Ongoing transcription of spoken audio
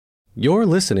You're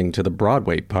listening to the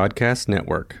Broadway Podcast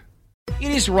Network.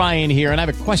 It is Ryan here, and I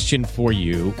have a question for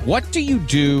you. What do you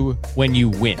do when you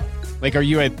win? Like, are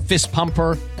you a fist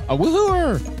pumper, a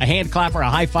woo-hooer, a hand clapper, a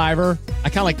high-fiver? I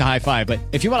kind of like the high-five, but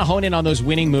if you want to hone in on those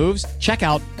winning moves, check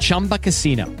out Chumba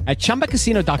Casino. At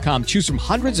ChumbaCasino.com, choose from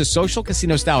hundreds of social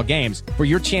casino-style games for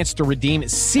your chance to redeem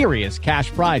serious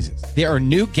cash prizes. There are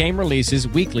new game releases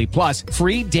weekly, plus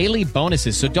free daily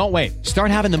bonuses, so don't wait. Start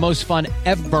having the most fun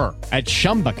ever at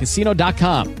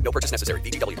ChumbaCasino.com. No purchase necessary.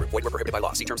 VGW Group. Void where prohibited by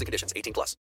law. See terms and conditions.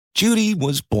 18+. Judy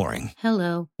was boring.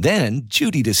 Hello. Then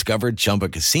Judy discovered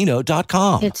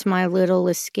ChumbaCasino.com. It's my little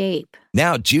escape.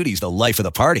 Now Judy's the life of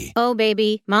the party. Oh,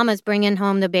 baby, mama's bringing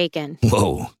home the bacon.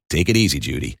 Whoa, take it easy,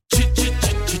 Judy.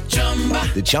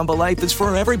 The Chumba life is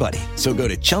for everybody. So go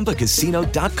to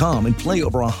ChumbaCasino.com and play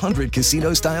over 100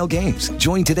 casino-style games.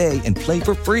 Join today and play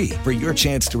for free for your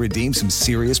chance to redeem some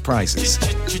serious prizes.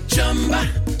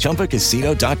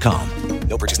 ChumbaCasino.com.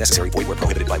 No purchase necessary. Void where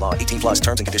prohibited by law. 18+.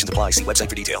 Terms and conditions apply. See website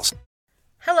for details.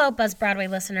 Hello, Buzz Broadway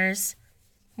listeners.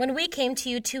 When we came to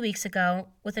you 2 weeks ago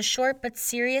with a short but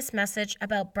serious message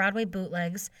about Broadway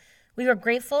bootlegs, we were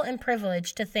grateful and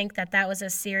privileged to think that that was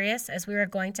as serious as we were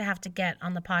going to have to get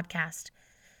on the podcast.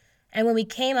 And when we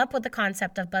came up with the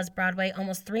concept of Buzz Broadway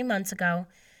almost 3 months ago,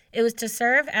 it was to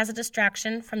serve as a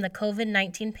distraction from the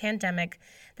COVID-19 pandemic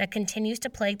that continues to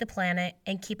plague the planet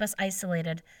and keep us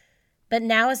isolated. But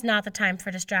now is not the time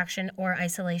for distraction or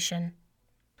isolation.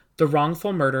 The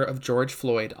wrongful murder of George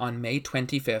Floyd on May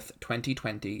 25,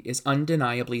 2020 is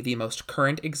undeniably the most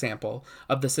current example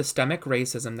of the systemic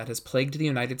racism that has plagued the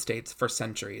United States for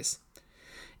centuries.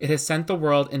 It has sent the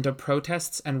world into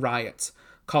protests and riots,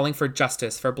 calling for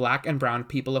justice for Black and brown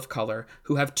people of color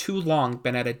who have too long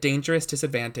been at a dangerous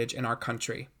disadvantage in our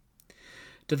country.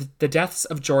 The deaths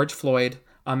of George Floyd,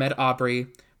 Ahmaud Arbery,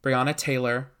 Breonna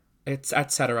Taylor,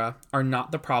 etc. are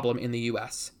not the problem in the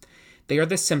U.S. They are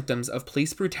the symptoms of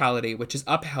police brutality, which is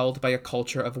upheld by a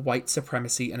culture of white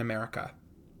supremacy in America.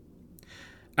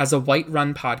 As a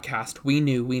white-run podcast, we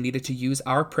knew we needed to use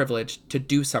our privilege to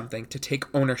do something to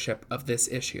take ownership of this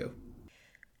issue.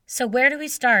 So where do we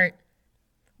start?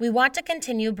 We want to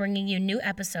continue bringing you new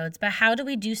episodes, but how do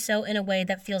we do so in a way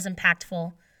that feels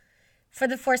impactful? For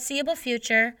the foreseeable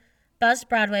future, Buzz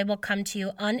Broadway will come to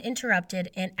you uninterrupted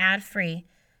and ad-free.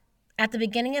 At the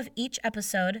beginning of each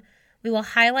episode, we will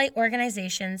highlight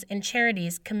organizations and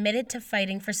charities committed to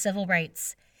fighting for civil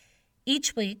rights.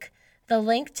 Each week, the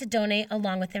link to donate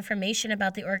along with information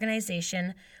about the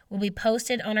organization will be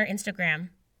posted on our Instagram.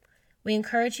 We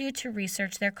encourage you to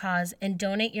research their cause and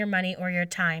donate your money or your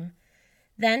time.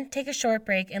 Then take a short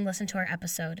break and listen to our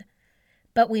episode.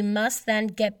 But we must then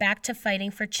get back to fighting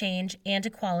for change and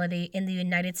equality in the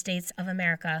United States of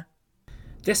America.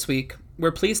 This week,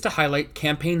 we're pleased to highlight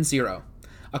Campaign Zero,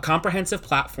 a comprehensive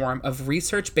platform of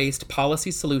research-based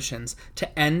policy solutions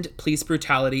to end police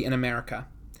brutality in America.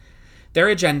 Their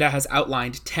agenda has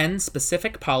outlined 10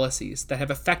 specific policies that have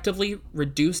effectively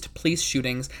reduced police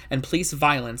shootings and police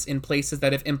violence in places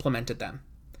that have implemented them.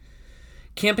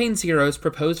 Campaign Zero's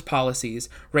proposed policies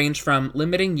range from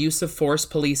limiting use of force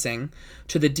policing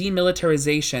to the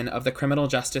demilitarization of the criminal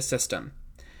justice system.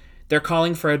 They're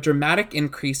calling for a dramatic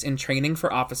increase in training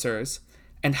for officers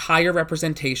and higher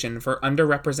representation for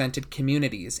underrepresented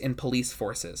communities in police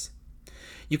forces.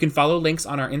 You can follow links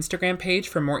on our Instagram page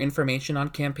for more information on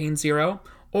Campaign Zero,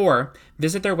 or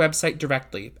visit their website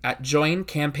directly at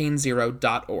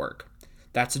joincampaignzero.org.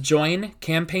 That's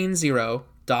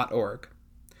joincampaignzero.org.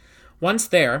 Once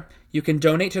there, you can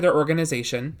donate to their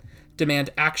organization, demand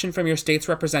action from your state's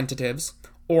representatives,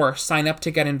 or sign up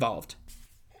to get involved.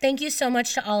 Thank you so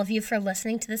much to all of you for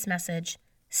listening to this message.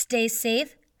 Stay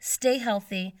safe, stay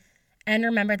healthy, and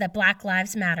remember that Black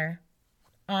Lives Matter.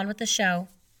 On with the show.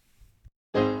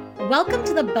 Welcome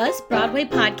to the Buzz Broadway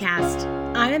Podcast.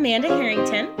 I'm Amanda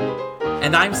Harrington.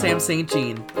 And I'm Sam St.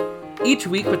 Jean. Each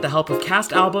week, with the help of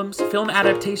cast albums, film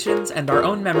adaptations, and our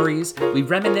own memories, we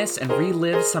reminisce and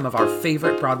relive some of our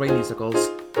favorite Broadway musicals.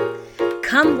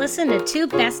 Come listen to two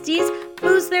besties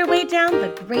booze their way down the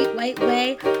Great White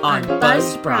Way on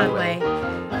Buzz Broadway.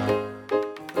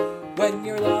 When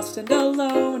you're lost and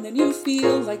alone and you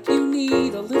feel like you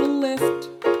need a little lift.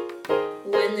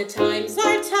 When the times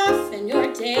are tough and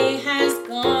your day has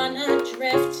gone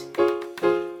adrift.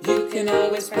 You can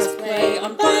always press play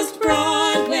on Buzzed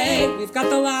Broadway. We've got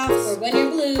the laughs. Or when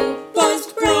you're blue,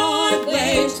 Buzzed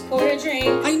Broadway. just pour a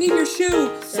drink. I need your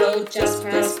shoe. So just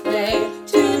press play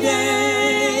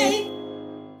today.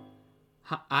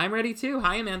 I'm ready too.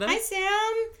 Hi, Amanda. Hi,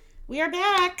 Sam. We are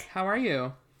back. How are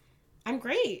you? I'm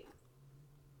great.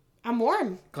 I'm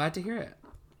warm. Glad to hear it.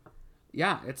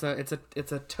 Yeah, it's a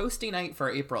toasty night for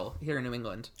April here in New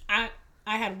England. I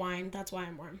had wine. That's why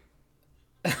I'm warm.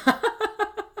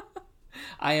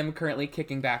 I am currently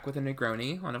kicking back with a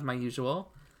Negroni, one of my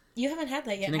usual. You haven't had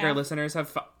that yet. Do you think our listeners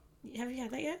have? Have you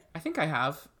had that yet? I think I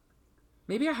have.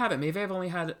 Maybe I haven't. Maybe I've only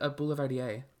had a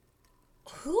Boulevardier.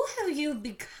 Who have you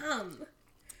become?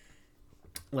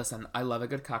 Listen, I love a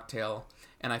good cocktail,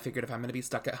 and I figured if I'm going to be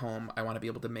stuck at home, I want to be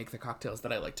able to make the cocktails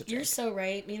that I like to drink. You're so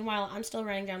right. Meanwhile, I'm still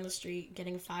running down the street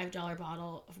getting a $5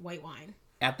 bottle of white wine.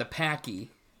 At the Packy,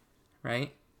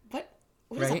 right?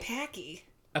 What is a Packy?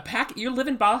 A Packy? You live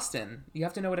in Boston. You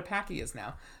have to know what a Packy is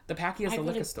now. The Packy is the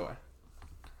liquor store.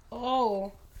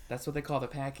 Oh. That's what they call the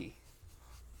Packy.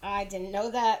 I didn't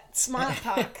know that. Smart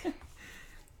Puck.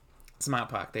 Smart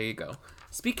Puck. There you go.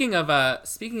 Speaking of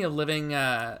living,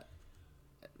 I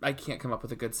can't come up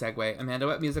with a good segue. Amanda,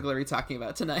 what musical are we talking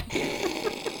about tonight?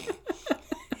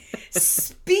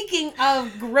 Speaking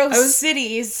of gross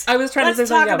cities, I was trying to say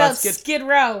talk something about Skid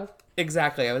Row.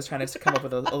 Exactly. I was trying to come up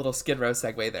with a little Skid Row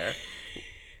segue there.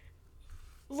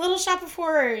 Little Shop of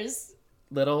Horrors.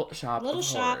 Little Shop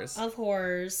of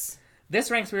Horrors.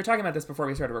 This ranks, we were talking about this before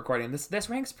we started recording, this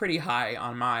ranks pretty high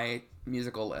on my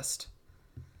musical list.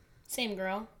 Same,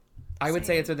 girl. I would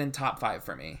say it's within top 5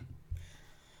 for me.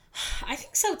 I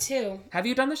think so, too. Have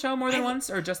you done the show more than once,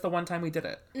 or just the one time we did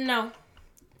it? No.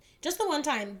 Just the one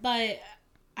time, but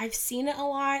I've seen it a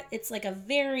lot. It's like a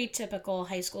very typical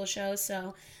high school show,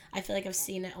 so I feel like I've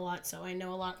seen it a lot, so I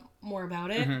know a lot more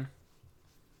about it. Mm-hmm.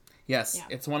 Yes, yeah.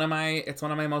 It's one of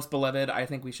my most beloved. I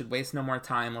think we should waste no more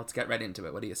time. Let's get right into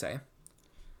it. What do you say?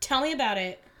 Tell me about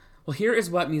it. Well, here is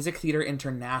what Music Theater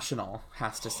International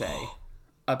has to say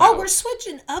about... Oh, we're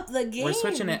switching up the game. We're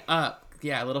switching it up.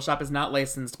 Yeah, Little Shop is not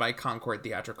licensed by Concord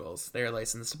Theatricals. They're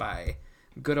licensed by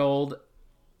good old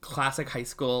classic high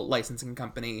school licensing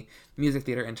company, Music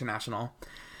Theater International.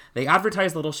 They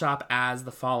advertise Little Shop as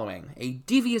the following: a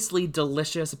deviously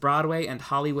delicious Broadway and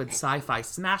Hollywood sci-fi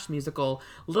smash musical.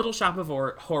 Little Shop of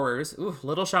Horrors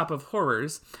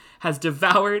has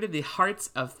devoured the hearts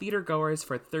of theatergoers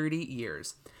for 30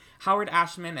 years. Howard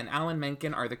Ashman and Alan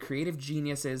Menken are the creative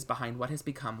geniuses behind what has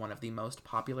become one of the most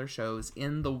popular shows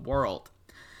in the world.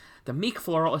 The meek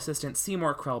floral assistant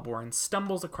Seymour Krelborn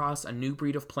stumbles across a new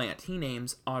breed of plant he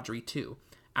names Audrey 2,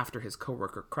 after his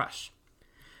co-worker crush.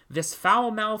 This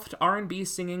foul-mouthed R&B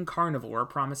singing carnivore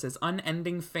promises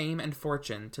unending fame and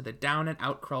fortune to the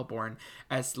down-and-out Krelborn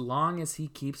as long as he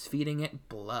keeps feeding it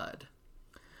blood.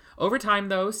 Over time,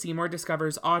 though, Seymour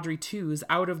discovers Audrey 2's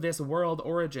out-of-this-world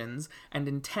origins and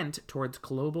intent towards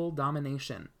global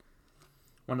domination.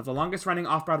 One of the longest-running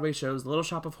off-Broadway shows, Little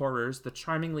Shop of Horrors, the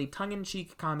charmingly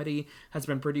tongue-in-cheek comedy, has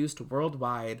been produced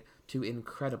worldwide to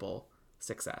incredible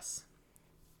success.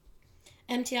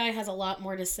 MTI has a lot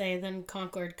more to say than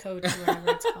Concord Coach, or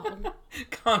whatever it's called.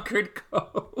 Concord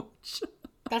Coach.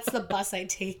 That's the bus I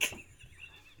take.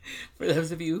 For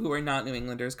those of you who are not New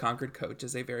Englanders, Concord Coach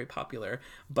is a very popular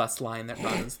bus line that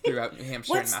runs throughout New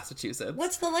Hampshire and Massachusetts.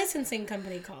 What's the licensing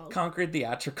company called? Concord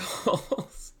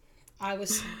Theatricals. I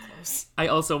was so close. I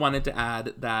also wanted to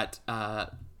add that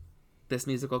this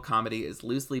musical comedy is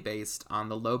loosely based on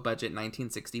the low-budget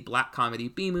 1960 black comedy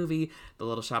B-movie, The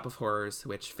Little Shop of Horrors,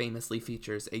 which famously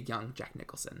features a young Jack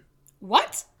Nicholson.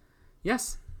 What?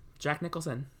 Yes, Jack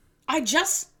Nicholson. I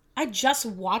just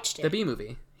watched it. The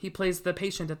B-movie. He plays the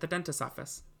patient at the dentist's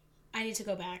office. I need to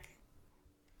go back.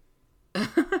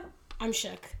 I'm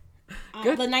shook. Good.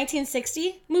 The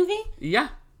 1960 movie? Yeah.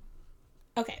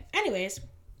 Okay, anyways.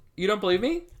 You don't believe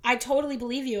me? I totally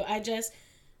believe you.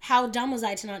 How dumb was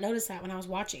I to not notice that when I was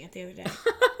watching it the other day?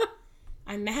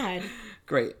 I'm mad.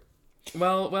 Great.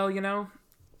 Well, you know,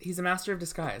 he's a master of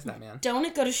disguise, that man. Don't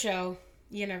it go to show?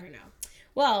 You never know.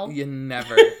 Well. You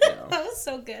never know. That was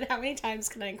so good. How many times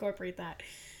can I incorporate that?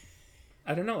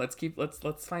 I don't know.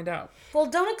 Let's find out. Well,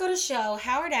 don't it go to show,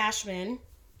 Howard Ashman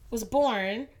was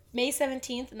born May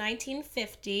 17th,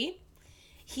 1950.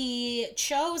 He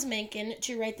chose Menken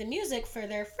to write the music for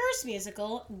their first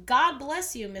musical, God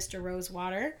Bless You, Mr.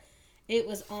 Rosewater. It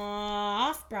was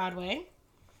off Broadway.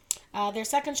 Their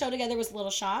second show together was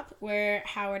Little Shop, where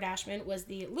Howard Ashman was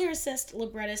the lyricist,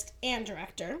 librettist, and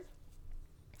director.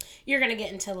 You're going to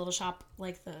get into Little Shop,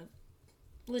 like the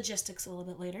logistics a little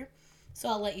bit later, so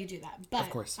I'll let you do that. But of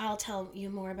course. I'll tell you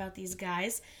more about these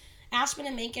guys. Ashman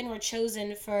and Menken were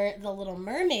chosen for The Little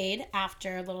Mermaid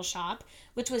after Little Shop,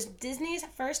 which was Disney's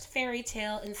first fairy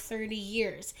tale in 30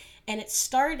 years. And it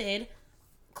started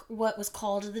what was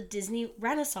called the Disney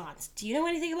Renaissance. Do you know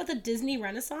anything about the Disney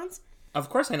Renaissance? Of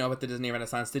course I know about the Disney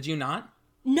Renaissance. Did you not?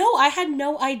 No, I had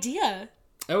no idea.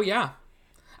 Oh, yeah.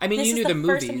 I mean, This you is knew the the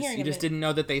first I'm movies. hearing You of just it. didn't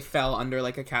know that they fell under,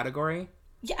 like, a category.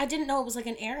 Yeah, I didn't know it was like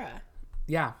an era.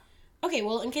 Yeah. Okay,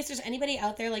 well, in case there's anybody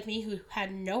out there like me who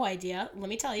had no idea, let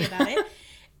me tell you about it.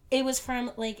 It was from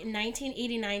like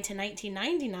 1989 to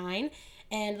 1999,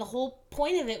 and the whole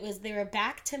point of it was they were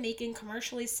back to making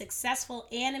commercially successful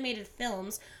animated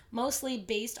films, mostly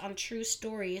based on true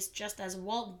stories, just as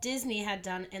Walt Disney had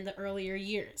done in the earlier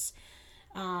years.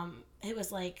 It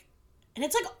was like, and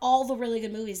it's like all the really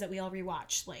good movies that we all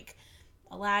rewatched, like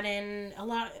Aladdin, a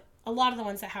lot of the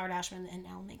ones that Howard Ashman and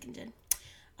Alan Menken did.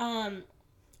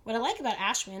 What I like about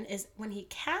Ashman is when he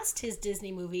cast his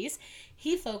Disney movies,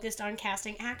 he focused on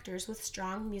casting actors with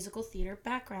strong musical theater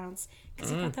backgrounds because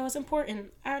he thought that was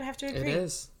important. I would have to agree. It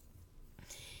is.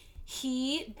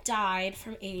 He died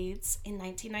from AIDS in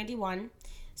 1991.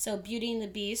 So Beauty and the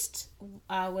Beast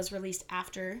was released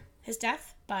after his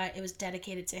death, but it was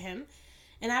dedicated to him.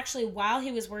 And actually, while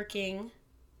he was working,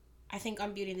 I think,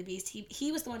 on Beauty and the Beast,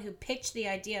 he was the one who pitched the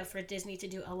idea for Disney to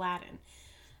do Aladdin.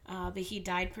 But he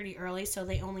died pretty early, so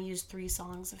they only used 3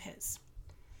 songs of his.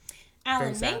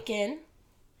 Alan Menken,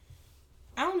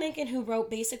 who wrote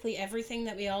basically everything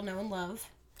that we all know and love.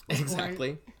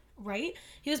 Exactly. Right?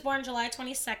 He was born July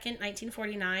 22nd,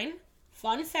 1949.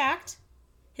 Fun fact,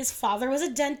 his father was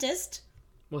a dentist.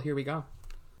 Well, here we go.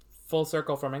 Full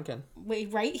circle for Menken.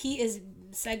 Wait, right? He is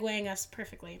segueing us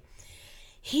perfectly.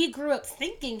 He grew up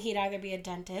thinking he'd either be a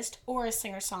dentist or a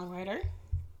singer-songwriter.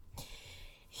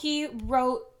 He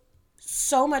wrote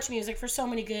so much music for so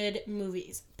many good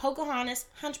movies. Pocahontas,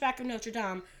 Hunchback of Notre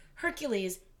Dame,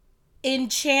 Hercules,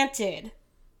 Enchanted,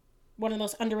 one of the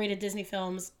most underrated Disney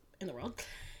films in the world.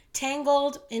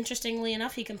 Tangled, interestingly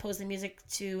enough, he composed the music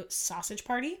to Sausage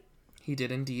Party. He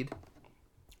did indeed.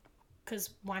 Because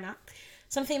why not?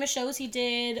 Some famous shows he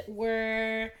did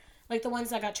were like the ones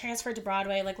that got transferred to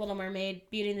Broadway, like Little Mermaid,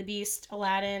 Beauty and the Beast,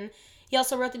 Aladdin. He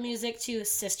also wrote the music to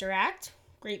Sister Act.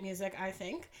 Great music, I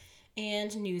think.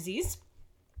 And Newsies.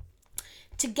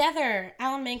 Together,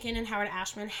 Alan Menken and Howard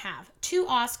Ashman have 2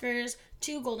 Oscars,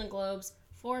 2 Golden Globes,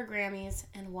 4 Grammys,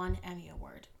 and 1 Emmy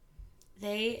Award.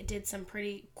 They did some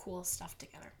pretty cool stuff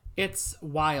together. It's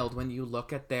wild when you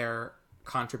look at their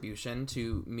contribution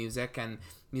to music and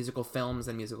musical films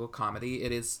and musical comedy.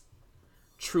 It is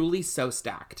truly so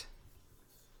stacked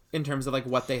in terms of like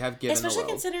what they have given Especially the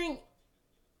world. Considering,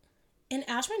 and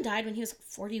Ashman died when he was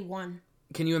 41.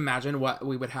 Can you imagine what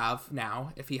we would have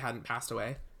now if he hadn't passed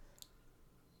away?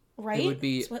 Right? It would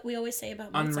be That's what we always say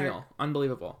about Mozart. unreal,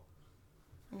 unbelievable.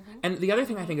 Mm-hmm. And the other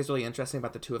thing I think is really interesting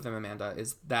about the 2 of them, Amanda,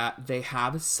 is that they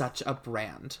have such a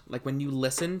brand. Like when you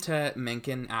listen to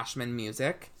Menken Ashman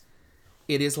music,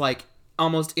 it is like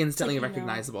almost instantly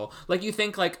recognizable. Like you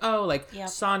think like, oh, like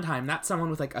Sondheim, that's someone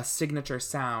with like a signature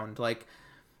sound. Like,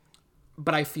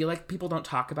 but I feel like people don't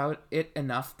talk about it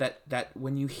enough that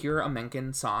when you hear a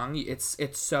Menken song, it's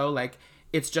so like,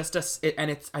 it's just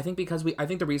I think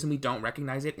the reason we don't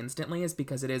recognize it instantly is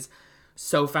because it is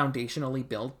so foundationally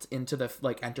built into the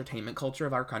like entertainment culture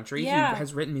of our country. Yeah. He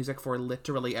has written music for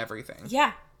literally everything.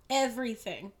 Yeah,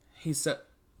 everything.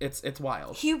 It's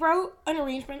wild. He wrote an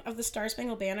arrangement of the Star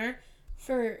Spangled Banner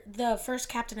for the first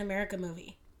Captain America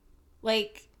movie.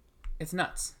 Like, it's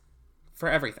nuts. For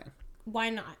everything. Why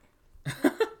not?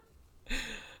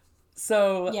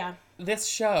 So, yeah. This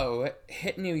show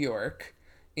hit New York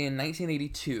in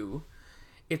 1982.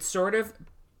 It sort of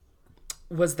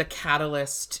was the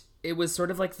catalyst. It was sort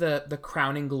of like the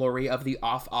crowning glory of the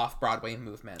off-Broadway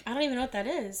movement. I don't even know what that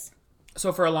is.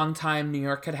 So for a long time, New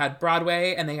York had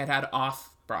Broadway, and they had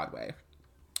off-Broadway.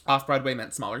 Off-Broadway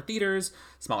meant smaller theaters,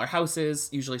 smaller houses,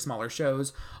 usually smaller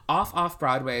shows.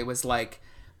 Off-Broadway was like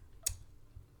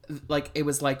it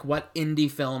was like what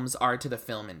indie films are to the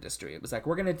film industry. It was like,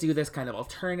 we're going to do this kind of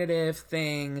alternative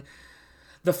thing.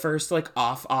 The first like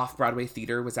off-Broadway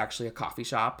theater was actually a coffee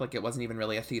shop. Like it wasn't even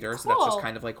really a theater. Cool. So that's just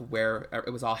kind of like where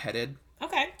it was all headed.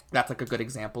 Okay. That's like a good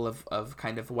example of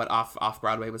kind of what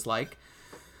off-Broadway was like.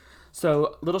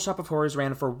 So Little Shop of Horrors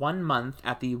ran for 1 month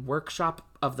at the workshop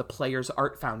of the Players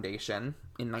Art Foundation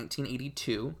in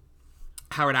 1982.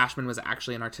 Howard Ashman was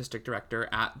actually an artistic director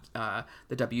at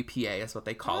the WPA, is what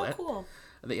they call it. Cool.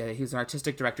 He was an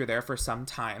artistic director there for some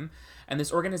time. And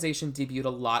this organization debuted a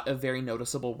lot of very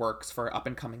noticeable works for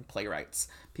up-and-coming playwrights.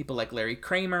 People like Larry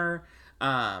Kramer,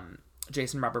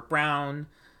 Jason Robert Brown.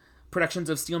 Productions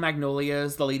of Steel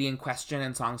Magnolias, The Lady in Question,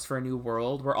 and Songs for a New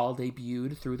World were all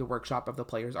debuted through the workshop of the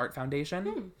Players Art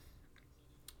Foundation.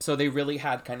 So they really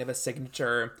had kind of a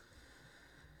signature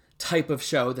type of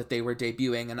show that they were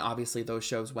debuting, and obviously those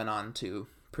shows went on to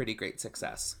pretty great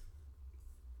success.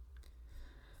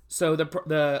 So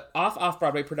the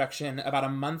off-Broadway production, about a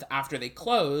month after they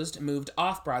closed, moved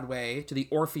off-Broadway to the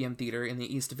Orpheum Theater in the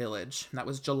East Village. And that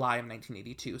was July of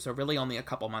 1982, so really only a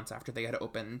couple months after they had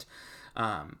opened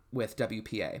with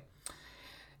WPA.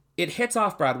 It hits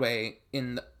off-Broadway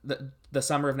in the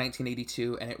summer of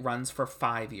 1982, and it runs for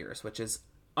 5 years, which is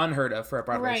unheard of for a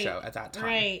Broadway show at that time.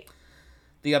 Right.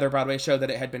 The other Broadway show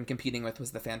that it had been competing with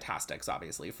was The Fantastics,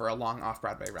 obviously, for a long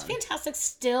off-Broadway run. Is Fantastics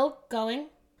still going?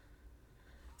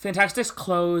 Fantastics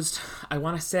closed, I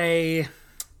want to say,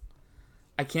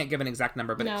 I can't give an exact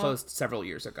number, but it closed several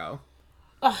years ago.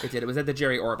 Ugh. It did. It was at the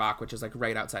Jerry Orbach, which is like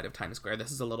right outside of Times Square. This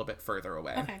is a little bit further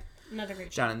away. Okay, another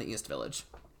great show. Down in the East Village.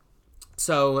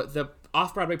 So the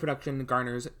off-Broadway production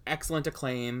garners excellent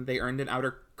acclaim. They earned an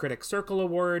Outer Critics Circle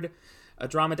Award, a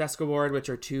Drama Desk Award, which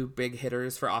are two big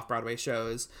hitters for off-Broadway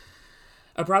shows.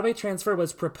 A Broadway transfer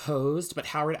was proposed, but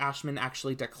Howard Ashman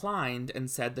actually declined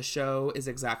and said the show is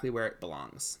exactly where it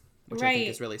belongs, which I think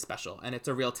is really special. And it's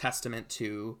a real testament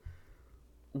to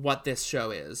what this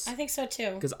show is. I think so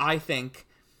too. Because I think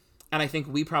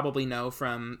we probably know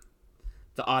from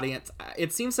the audience,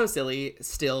 it seems so silly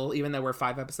still, even though we're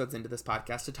 5 episodes into this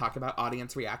podcast, to talk about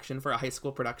audience reaction for a high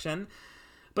school production.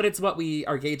 But it's what we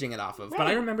are gauging it off of. Right. But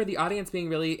I remember the audience being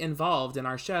really involved in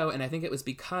our show, and I think it was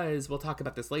because, we'll talk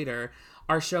about this later,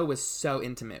 our show was so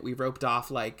intimate. We roped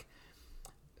off, like,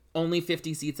 only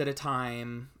 50 seats at a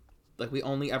time. Like, we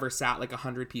only ever sat, like,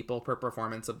 100 people per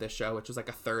performance of this show, which was, like,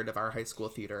 a third of our high school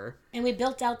theater. And we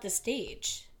built out the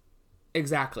stage.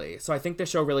 Exactly. So I think the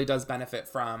show really does benefit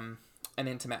from an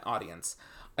intimate audience.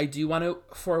 I do want to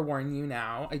forewarn you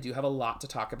now, I do have a lot to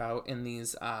talk about in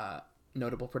these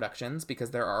notable productions,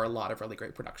 because there are a lot of really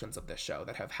great productions of this show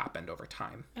that have happened over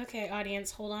time. Okay,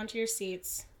 audience, hold on to your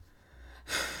seats.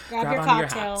 Grab your onto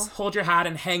cocktail. Your hats. Hold your hat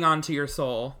and hang on to your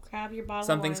soul. Grab your bottle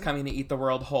Something's of wine. coming to eat the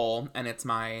world whole, and it's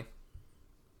my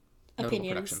notable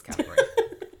productions category.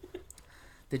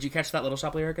 Did you catch that Little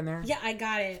Shop lyric in there? Yeah, I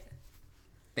got it.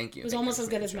 Thank you. It was almost as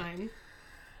good as mine.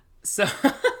 So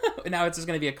now it's just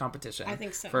going to be a competition. I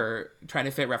think so. For trying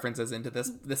to fit references into this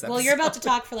episode. Well, you're about to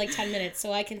talk for like 10 minutes,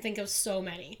 so I can think of so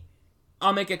many.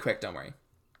 I'll make it quick, don't worry.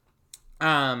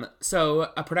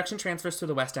 So a production transfers to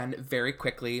the West End very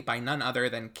quickly by none other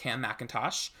than Cam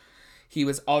McIntosh. He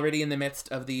was already in the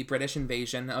midst of the British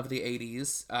invasion of the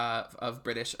 80s of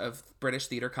British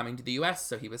theater coming to the US,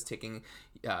 so he was taking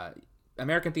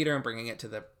American theater and bringing it to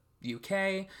the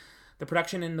UK. The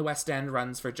production in the West End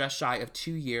runs for just shy of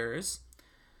 2 years.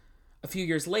 A few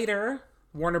years later,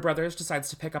 Warner Brothers decides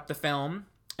to pick up the film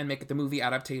and make it the movie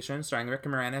adaptation starring Rick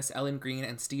Moranis, Ellen Greene,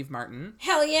 and Steve Martin.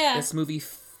 Hell yeah! This movie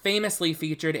famously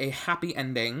featured a happy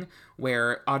ending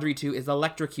where Audrey 2 is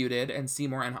electrocuted and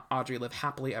Seymour and Audrey live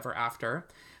happily ever after.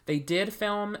 They did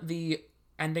film the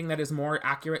ending that is more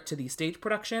accurate to the stage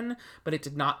production, but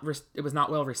it was not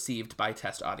well received by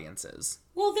test audiences.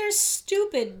 Well, they're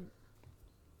stupid.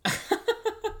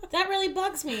 That really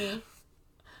bugs me.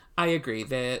 I agree.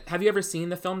 Have you ever seen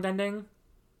the filmed ending?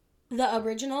 The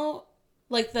original?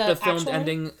 Like the filmed actual?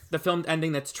 ending, the filmed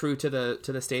ending that's true to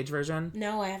the stage version?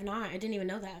 No, I have not. I didn't even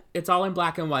know that. It's all in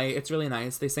black and white. It's really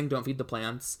nice. They sing Don't Feed the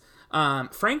Plants.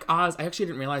 Frank Oz, I actually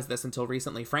didn't realize this until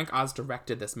recently. Frank Oz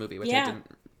directed this movie, which I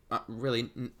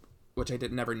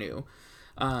never knew.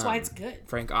 That's why it's good.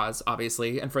 Frank Oz,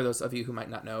 obviously, and for those of you who might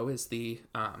not know, is the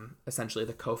essentially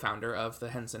the co-founder of the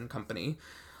Henson Company,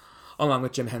 along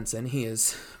with Jim Henson. He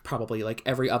is probably like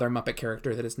every other Muppet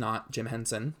character that is not Jim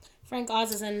Henson. Frank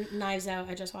Oz is in Knives Out.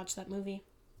 I just watched that movie.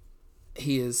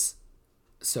 He is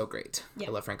so great. Yep.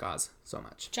 I love Frank Oz so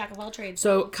much. Jack of all trades.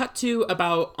 So cut to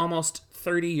about almost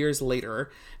 30 years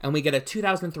later, and we get a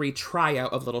 2003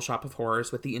 tryout of Little Shop of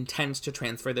Horrors with the intent to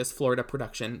transfer this Florida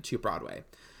production to Broadway.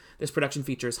 This production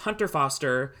features Hunter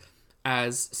Foster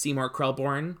as Seymour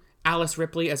Krelborn, Alice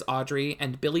Ripley as Audrey,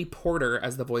 and Billy Porter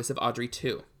as the voice of Audrey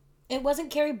 2. It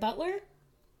wasn't Carrie Butler?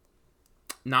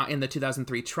 Not in the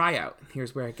 2003 tryout.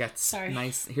 Here's where it gets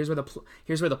nice. Here's where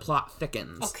the plot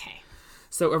thickens. Okay.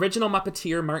 So original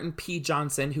Muppeteer Martin P.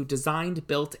 Johnson, who designed,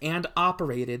 built, and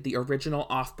operated the original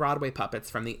off-Broadway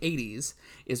puppets from the 80s,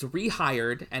 is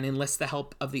rehired and enlists the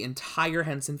help of the entire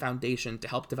Henson Foundation to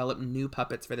help develop new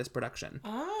puppets for this production.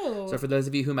 Oh. So for those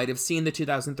of you who might have seen the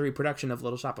 2003 production of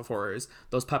Little Shop of Horrors,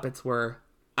 those puppets were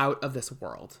out of this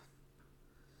world.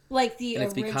 Like the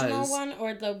original one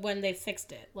or the when they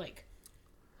fixed it? Like...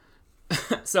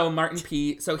 So Martin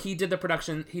P. So he did the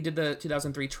production. He did the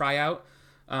 2003 tryout.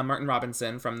 Martin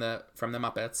Robinson from the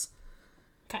Muppets.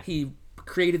 Okay. He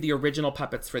created the original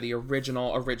puppets for the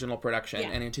original production,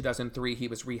 and in 2003 he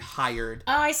was rehired.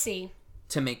 Oh, I see.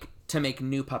 To make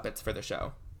new puppets for the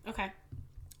show. Okay.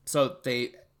 So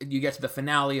you get to the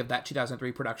finale of that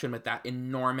 2003 production with that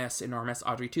enormous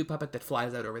Audrey 2 puppet that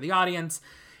flies out over the audience.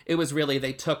 It was really,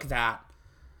 they took that,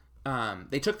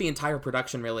 they took the entire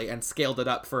production really and scaled it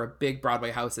up for big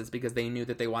Broadway houses because they knew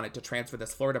that they wanted to transfer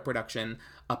this Florida production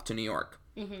up to New York.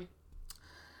 Mm-hmm.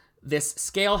 This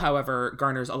scale, however,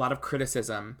 garners a lot of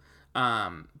criticism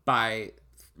by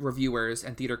reviewers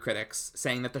and theater critics,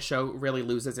 saying that the show really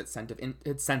loses its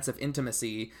sense of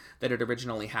intimacy that it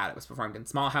originally had. It was performed in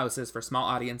small houses for small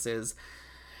audiences,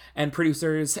 and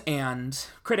producers and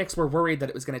critics were worried that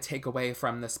it was going to take away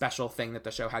from the special thing that the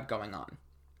show had going on.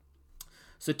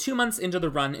 So 2 months into the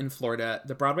run in Florida,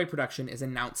 the Broadway production is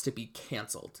announced to be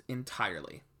canceled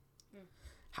entirely.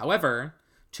 However,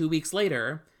 2 weeks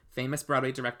later, famous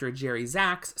Broadway director Jerry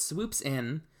Zaks swoops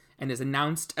in and is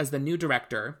announced as the new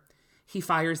director. He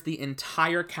fires the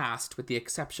entire cast with the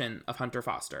exception of Hunter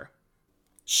Foster.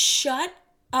 Shut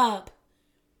up.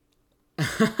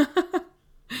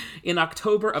 In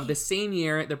October of the same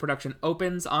year, the production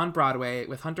opens on Broadway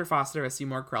with Hunter Foster as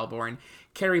Seymour Krelborn,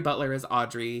 Carrie Butler as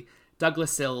Audrey,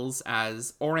 Douglas Sills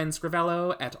as Oren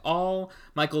Scrivello et al.,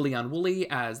 Michael Leon Woolley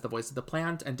as the voice of the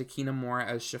plant, and Dakina Moore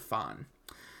as Chiffon.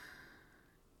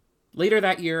 Later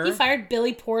that year... He fired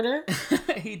Billy Porter?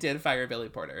 He did fire Billy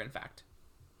Porter, in fact.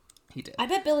 He did. I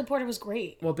bet Billy Porter was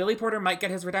great. Well, Billy Porter might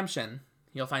get his redemption.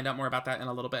 You'll find out more about that in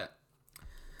a little bit.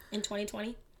 In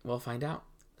 2020? We'll find out.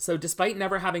 So despite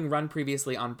never having run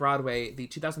previously on Broadway, the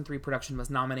 2003 production was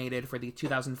nominated for the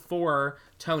 2004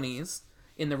 Tonys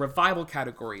in the revival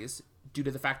categories due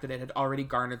to the fact that it had already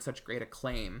garnered such great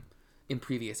acclaim in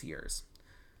previous years.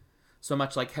 So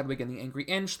much like Hedwig and the Angry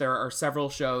Inch, there are several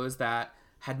shows that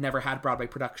had never had Broadway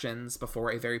productions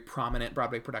before a very prominent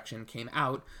Broadway production came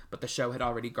out, but the show had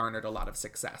already garnered a lot of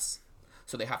success.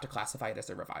 So they have to classify it as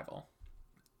a revival.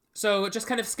 So just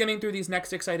kind of skimming through these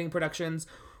next exciting productions,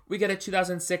 we get a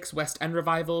 2006 West End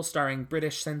revival starring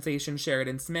British sensation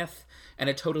Sheridan Smith and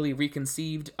a totally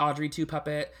reconceived Audrey 2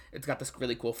 puppet. It's got this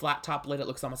really cool flat top lid. It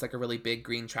looks almost like a really big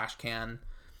green trash can.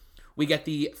 We get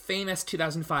the famous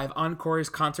 2005 Encores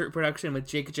concert production with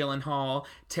Jake Gyllenhaal,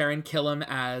 Taran Killam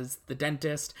as the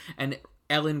dentist, and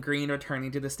Ellen Greene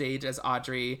returning to the stage as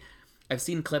Audrey. I've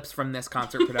seen clips from this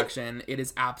concert production. It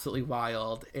is absolutely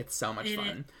wild. It's so much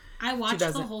fun. I watched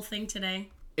the whole thing today.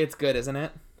 It's good, isn't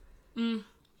it?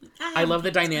 I love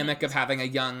the dynamic of having a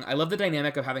young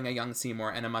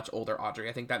Seymour and a much older Audrey.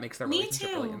 I think that makes their relationship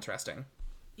really interesting.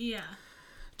 Yeah.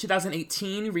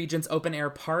 2018, Regent's Open Air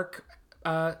Park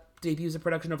debuts a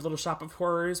production of Little Shop of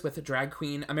Horrors with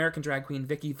American drag queen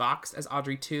Vicky Vox as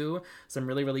Audrey 2. Some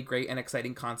really, really great and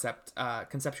exciting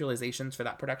conceptualizations for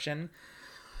that production.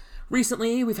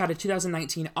 Recently, we've had a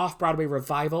 2019 off-Broadway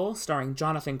revival starring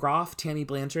Jonathan Groff, Tammy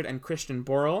Blanchard, and Christian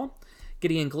Borle.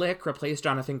 Gideon Glick replaced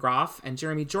Jonathan Groff, and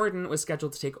Jeremy Jordan was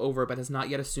scheduled to take over but has not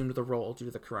yet assumed the role due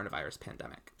to the coronavirus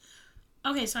pandemic.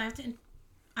 Okay, so I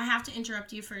have to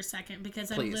interrupt you for a second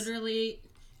because Please. I'm literally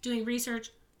doing research,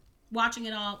 watching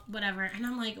it all, whatever, and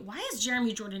I'm like, why has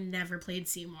Jeremy Jordan never played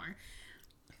Seymour?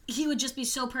 He would just be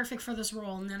so perfect for this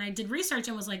role. And then I did research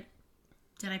and was like,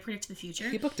 did I predict the future?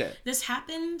 He booked it. This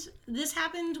happened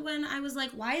when I was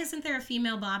like, why isn't there a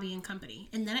female Bobby in Company?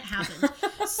 And then it happened.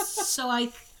 So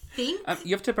I think...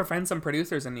 you have to befriend some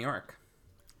producers in New York.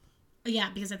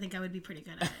 Yeah, because I think I would be pretty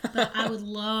good at it. But I would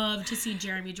love to see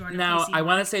Jeremy Jordan Now, play Seymour. I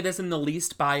want to say this in the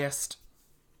least biased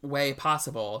way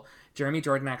possible. Jeremy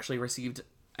Jordan actually received,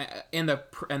 in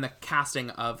the casting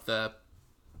of the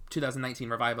 2019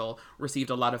 revival,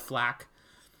 received a lot of flack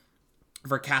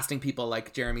for casting people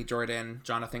like Jeremy Jordan,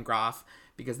 Jonathan Groff,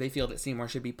 because they feel that Seymour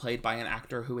should be played by an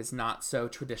actor who is not so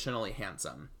traditionally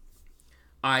handsome.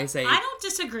 I don't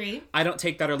disagree. I don't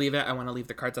take that or leave it. I want to leave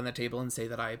the cards on the table and say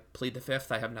that I plead the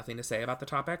fifth. I have nothing to say about the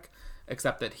topic,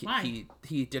 except that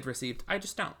he did receive... I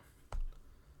just don't.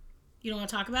 You don't want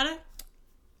to talk about it?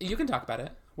 You can talk about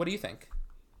it. What do you think?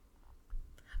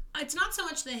 It's not so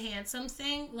much the handsome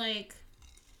thing. Like,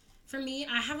 for me,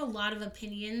 I have a lot of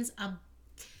opinions.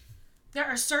 There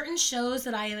are certain shows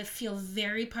that I feel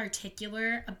very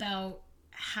particular about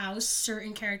how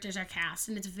certain characters are cast.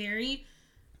 And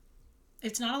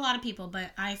it's not a lot of people,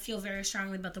 but I feel very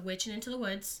strongly about The Witch and Into the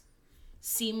Woods,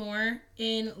 Seymour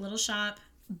in Little Shop,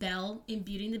 Belle in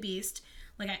Beauty and the Beast.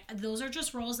 Like, those are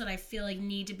just roles that I feel like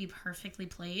need to be perfectly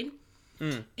played.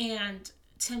 And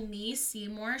to me,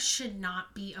 Seymour should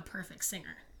not be a perfect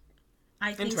singer.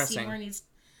 I think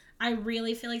I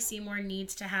really feel like Seymour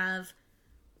needs to have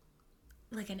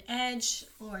like an edge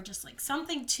or just like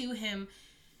something to him.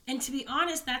 And to be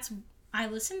honest, I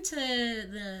listened to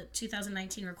the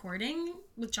 2019 recording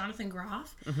with Jonathan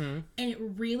Groff, and it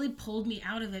really pulled me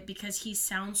out of it because he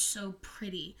sounds so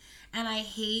pretty, and I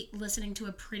hate listening to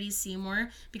a pretty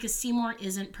Seymour because Seymour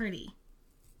isn't pretty.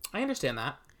 I understand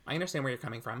that. I understand where you're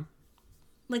coming from.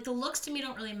 Like, the looks to me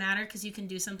don't really matter because you can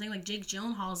do something like Jake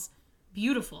Gyllenhaal's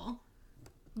beautiful,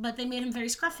 but they made him very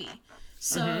scruffy.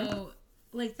 So,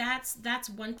 like, that's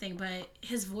one thing, but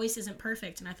his voice isn't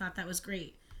perfect, and I thought that was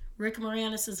great. Rick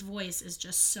Moranis' voice is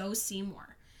just so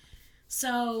Seymour.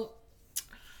 So,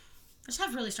 I just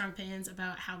have really strong opinions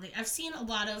about how I've seen a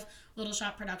lot of Little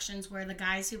Shop productions where the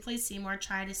guys who play Seymour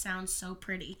try to sound so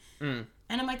pretty. And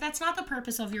I'm like, that's not the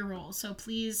purpose of your role, so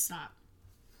please stop.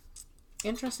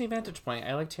 Interesting vantage point.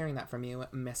 I liked hearing that from you,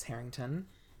 Miss Harrington.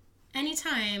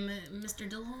 Anytime, Mr.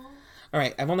 Dillhall. All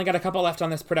right, I've only got a couple left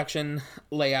on this production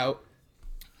layout.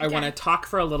 I want to talk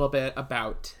for a little bit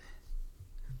about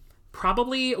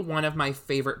probably one of my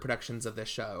favorite productions of this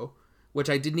show, which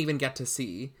I didn't even get to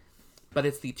see, but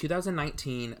it's the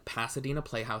 2019 Pasadena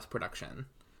Playhouse production,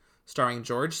 starring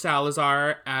George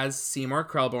Salazar as Seymour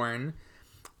Krelborn,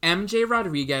 MJ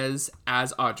Rodriguez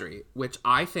as Audrey, which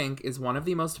I think is one of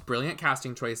the most brilliant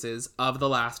casting choices of the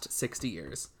last 60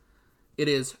 years.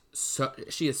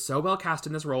 She is so well cast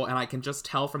in this role, and I can just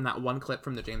tell from that one clip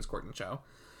from the James Corden show.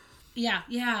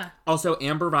 Yeah. Also,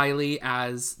 Amber Riley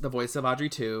as the voice of Audrey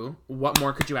 2. What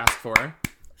more could you ask for?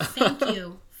 Thank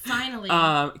you. Finally.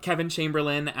 Kevin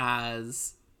Chamberlain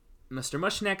as Mr.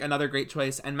 Mushnick, another great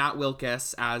choice, and Matt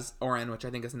Wilkes as Oren, which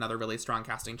I think is another really strong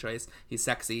casting choice. He's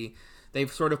sexy.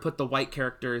 They've sort of put the white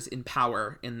characters in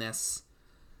power in this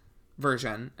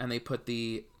version, and they put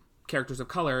the characters of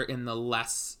color in the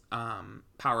less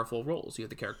powerful roles. You have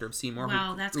the character of Seymour,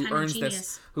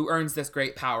 who earns this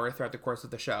great power throughout the course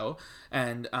of the show,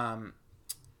 and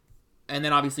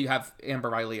then obviously you have Amber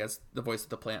Riley as the voice of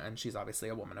the plant, and she's obviously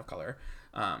a woman of color,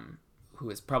 who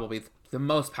is probably the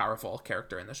most powerful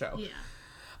character in the show. Yeah.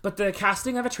 But the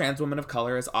casting of a trans woman of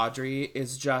color as Audrey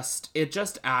is just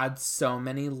adds so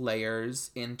many layers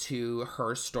into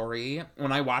her story.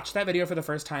 When I watched that video for the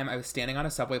first time, I was standing on a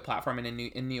subway platform in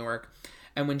New York,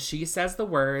 and when she says the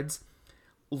words,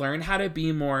 "Learn how to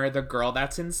be more the girl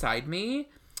that's inside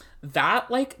me," that,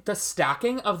 like, the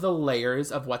stacking of the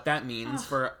layers of what that means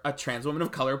for a trans woman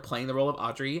of color playing the role of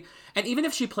Audrey, and even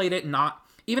if she played it not,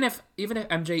 even if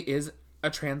MJ is a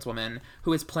trans woman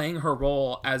who is playing her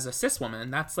role as a cis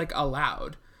woman, that's, like,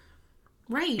 allowed.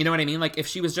 Right. You know what I mean? Like, if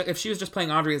she was just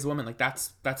playing Audrey as a woman, like,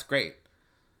 that's great.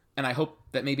 And I hope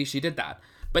that maybe she did that.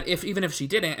 But even if she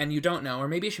didn't, and you don't know, or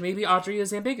maybe Audrey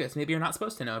is ambiguous. Maybe you're not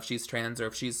supposed to know if she's trans or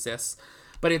if she's cis.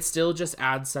 But it still just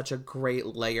adds such a great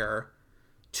layer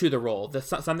to the role.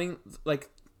 Something like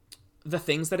the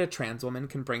things that a trans woman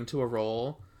can bring to a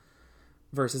role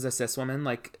versus a cis woman,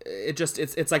 like,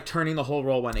 it's like turning the whole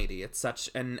role 180. It's such,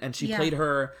 and she played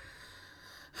her,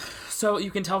 so you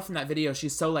can tell from that video,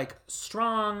 she's so, like,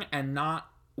 strong and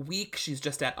not weak. She's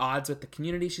just at odds with the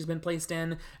community she's been placed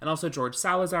in. And also George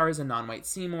Salazar as a non-white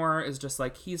Seymour is just,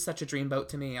 like, he's such a dreamboat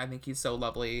to me. I think he's so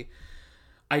lovely.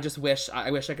 I wish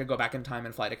I could go back in time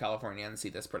and fly to California and see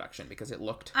this production because it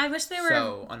looked so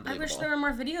unbelievable. I wish there were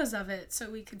more videos of it so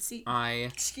we could see.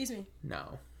 Excuse me.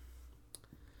 No.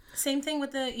 Same thing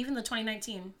with even the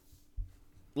 2019.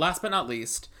 Last but not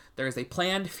least, there is a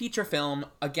planned feature film,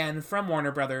 again from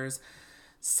Warner Brothers,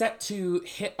 set to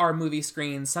hit our movie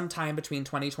screens sometime between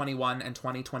 2021 and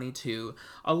 2022.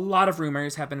 A lot of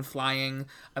rumors have been flying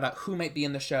about who might be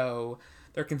in the show.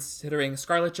 They're considering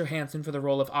Scarlett Johansson for the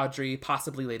role of Audrey,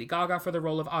 possibly Lady Gaga for the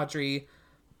role of Audrey.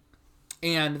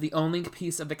 And the only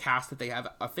piece of the cast that they have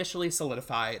officially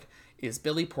solidified is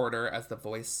Billy Porter as the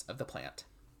voice of the plant.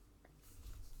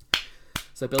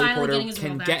 So Billy Porter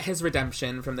can get his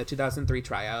redemption from the 2003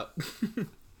 tryout.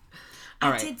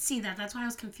 I did see that. That's why I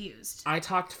was confused. I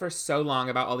talked for so long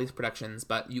about all these productions,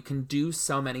 but you can do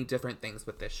so many different things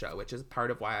with this show, which is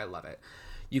part of why I love it.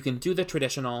 You can do the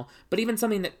traditional, but even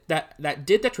something that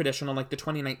did the traditional, like the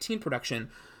 2019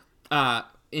 production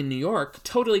in New York,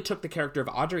 totally took the character of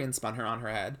Audrey and spun her on her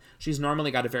head. She's normally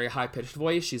got a very high-pitched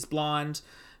voice. She's blonde.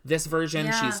 This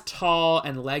version, she's tall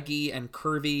and leggy and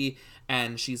curvy,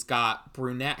 and she's got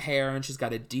brunette hair, and she's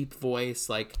got a deep voice.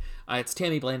 Like, it's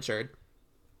Tammy Blanchard.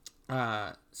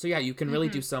 So yeah, you can really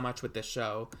do so much with this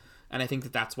show, and I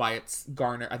think that's why it's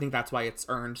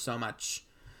earned so much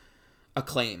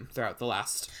acclaim throughout the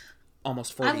last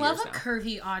almost 40 years now. I love a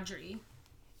curvy Audrey.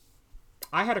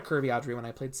 I had a curvy Audrey when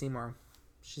I played Seymour.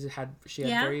 She had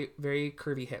very, very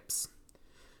curvy hips.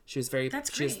 She was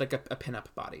she has like a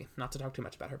pinup body. Not to talk too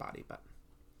much about her body, but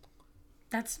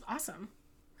that's awesome.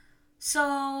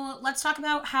 So let's talk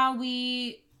about how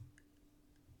we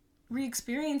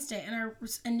re-experienced it and our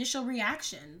initial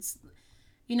reactions.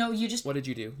 You know, you just... What did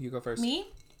you do? You go first. Me?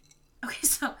 Okay,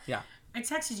 so... Yeah. I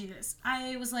texted you this.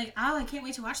 I was like, oh, I can't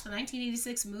wait to watch the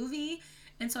 1986 movie.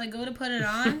 And so I go to put it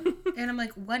on, and I'm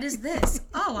like, what is this?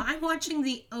 Oh, I'm watching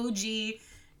the OG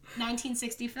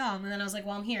 1960 film. And then I was like,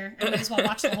 well, I'm here. And I just want to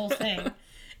watch the whole thing.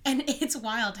 And it's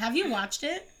wild. Have you watched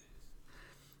it?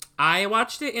 I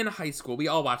watched it in high school. We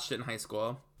all watched it in high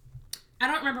school. I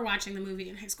don't remember watching the movie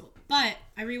in high school, but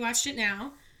I rewatched it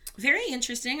now. Very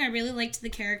interesting. I really liked the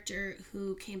character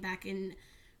who came back in,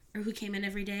 or who came in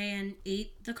every day and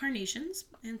ate the carnations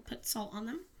and put salt on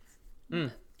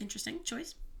them. Interesting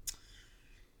choice.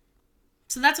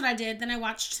 So that's what I did. Then I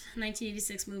watched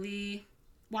 1986 movie,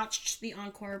 watched the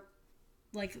encore,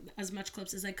 like as much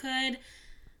clips as I could.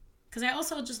 Because I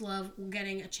also just love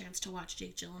getting a chance to watch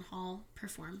Jake Gyllenhaal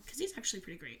perform, because he's actually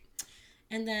pretty great.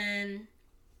 And then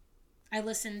I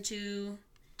listened to...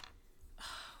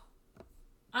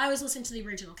 I was listening to the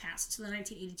original cast, so the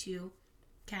 1982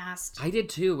 cast. I did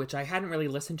too, which I hadn't really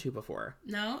listened to before.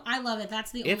 No? I love it.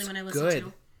 That's the only one I listened good.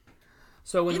 to.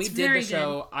 So when It's we did very the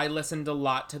show, I listened a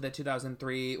lot to the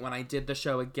 2003. When I did the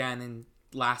show again in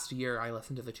last year, I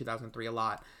listened to the 2003 a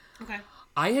lot. Okay.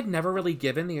 I had never really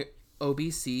given the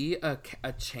OBC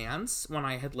a chance when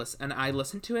I had listened, and I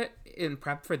listened to it in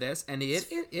prep for this, and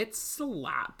it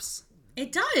slaps.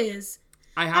 It does.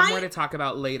 I have more to talk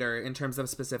about later in terms of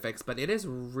specifics, but it is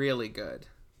really good.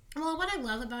 Well, what I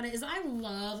love about it is I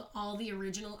love all the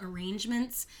original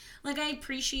arrangements. Like, I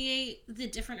appreciate the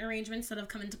different arrangements that have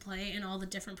come into play in all the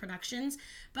different productions,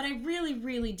 but I really,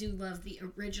 really do love the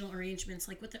original arrangements,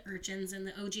 like with the urchins and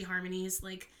the OG harmonies.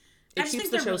 Like, it keeps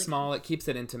the show small. It keeps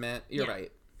it intimate. You're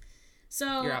right.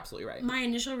 So you're absolutely right. My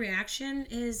initial reaction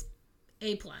is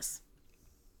A+.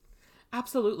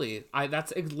 Absolutely.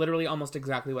 That's literally almost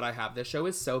exactly what I have. This show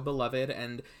is so beloved,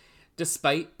 and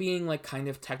despite being like kind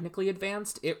of technically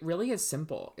advanced, it really is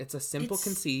simple. It's a simple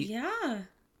conceit. Yeah.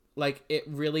 Like, it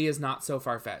really is not so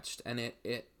far-fetched, and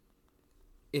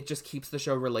it just keeps the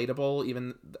show relatable,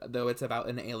 even though it's about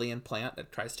an alien plant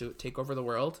that tries to take over the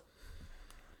world.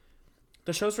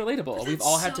 The show's relatable. We've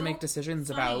all had to make decisions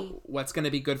about what's going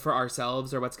to be good for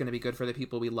ourselves, or what's going to be good for the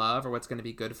people we love, or what's going to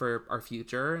be good for our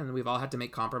future, and we've all had to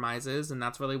make compromises, and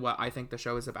that's really what I think the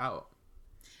show is about.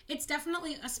 It's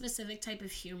definitely a specific type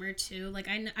of humor, too. Like,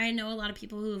 I know a lot of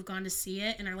people who have gone to see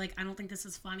it and are like, I don't think this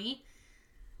is funny.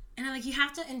 And I'm like, you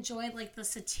have to enjoy, like, the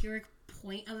satiric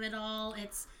point of it all.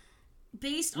 It's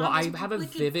based on this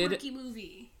wicked, quirky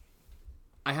movie.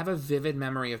 I have a vivid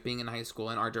memory of being in high school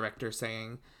and our director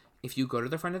saying, if you go to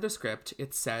the front of the script,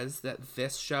 it says that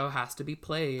this show has to be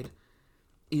played.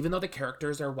 Even though the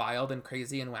characters are wild and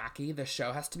crazy and wacky, the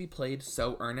show has to be played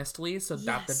so earnestly so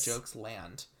that the jokes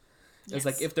land. It's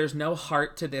like, if there's no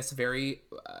heart to this very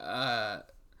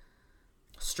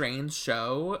strange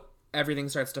show, everything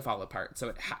starts to fall apart.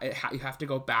 So you have to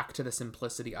go back to the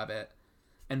simplicity of it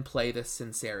and play the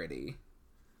sincerity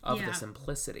of the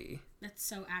simplicity. That's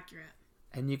so accurate.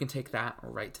 And you can take that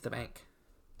right to the bank.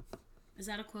 Is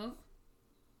that a quote?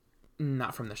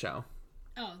 Not from the show.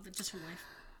 Oh, just from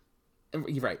life.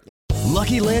 You're right.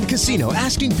 Lucky Land Casino,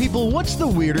 asking people, what's the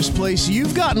weirdest place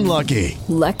you've gotten lucky?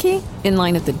 Lucky? In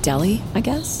line at the deli, I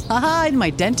guess? Aha, in my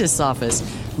dentist's office.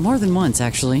 More than once,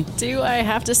 actually. Do I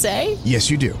have to say?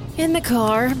 Yes, you do. In the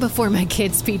car before my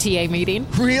kids' PTA meeting.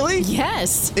 Really?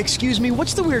 Yes. Excuse me,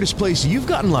 what's the weirdest place you've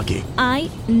gotten lucky? I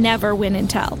never win and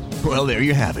tell. Well, there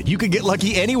you have it. You can get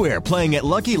lucky anywhere, playing at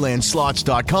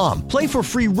LuckyLandSlots.com. Play for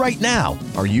free right now.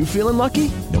 Are you feeling lucky?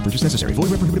 No purchase necessary.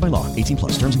 Void where prohibited by law.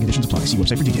 18+. Terms and conditions apply. See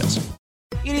website for details.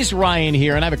 It is Ryan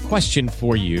here, and I have a question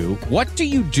for you. What do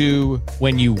you do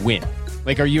when you win?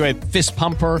 Like, are you a fist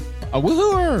pumper, a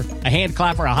woohooer, a hand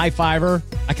clapper, a high fiver?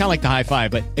 I kind of like the high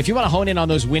five, but if you want to hone in on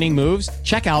those winning moves,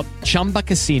 check out Chumba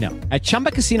Casino. At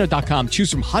ChumbaCasino.com, choose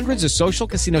from hundreds of social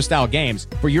casino-style games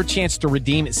for your chance to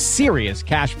redeem serious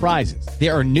cash prizes.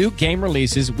 There are new game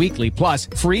releases weekly, plus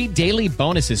free daily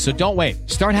bonuses, so don't wait.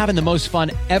 Start having the most fun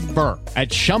ever at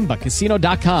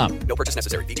ChumbaCasino.com. No purchase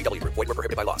necessary. VGW. Void where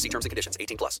prohibited by law. See terms and conditions.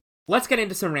 18+. Let's get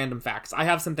into some random facts. I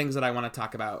have some things that I want to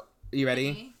talk about. You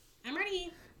ready? Okay. I'm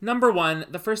ready. Number one,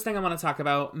 the first thing I want to talk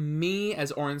about, me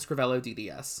as Orin Scrivello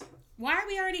DDS. Why are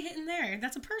we already hitting there?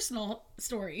 That's a personal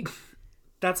story.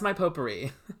 That's my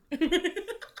potpourri.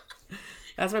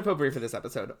 That's my potpourri for this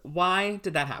episode. Why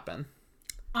did that happen?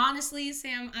 Honestly,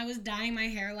 Sam, I was dyeing my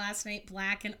hair last night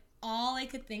black, and all I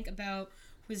could think about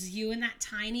was you in that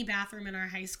tiny bathroom in our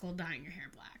high school dyeing your hair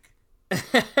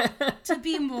black. To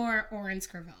be more Orin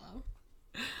Scrivello.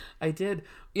 I did.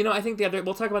 You know, I think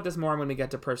we'll talk about this more when we get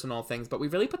to personal things, but we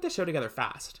really put this show together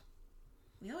fast.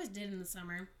 We always did in the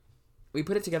summer. We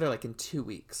put it together like in 2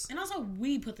 weeks. And also,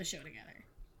 we put the show together.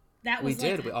 That was we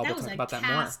did. We'll talk about that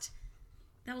more.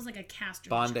 That was like a cast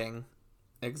bonding.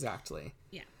 Exactly.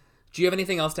 Yeah. Do you have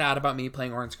anything else to add about me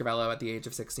playing Orange Scrivello at the age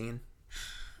of 16?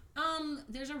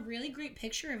 There's a really great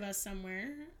picture of us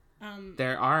somewhere.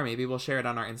 There are. Maybe we'll share it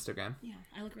on our Instagram. Yeah,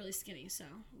 I look really skinny, so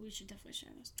we should definitely share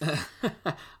this.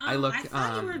 I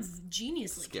thought you were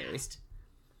geniusly scary. cast.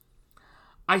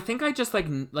 I think I just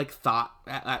like thought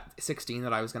at 16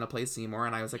 that I was gonna play Seymour,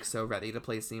 and I was like so ready to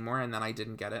play Seymour, and then I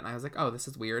didn't get it, and I was like, oh, this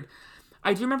is weird.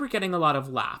 I do remember getting a lot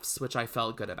of laughs, which I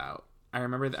felt good about. I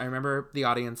remember the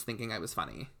audience thinking I was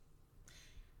funny.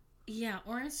 Yeah,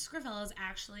 Orange Scrivello is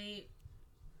actually,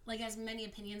 like, as many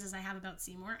opinions as I have about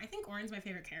Seymour, I think Oren's my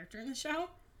favorite character in the show.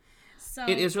 So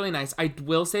it is really nice. I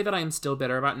will say that I am still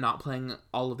bitter about not playing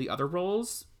all of the other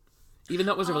roles. Even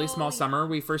though it was a really small summer,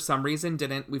 we for some reason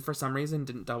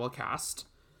didn't double cast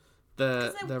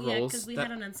the roles we that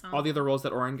had an ensemble. all the other roles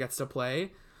that Oren gets to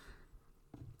play.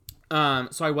 So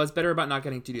I was bitter about not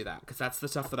getting to do that, because that's the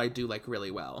stuff that I do like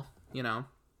really well, you know?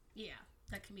 Yeah,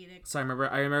 that comedic. So I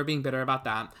remember being bitter about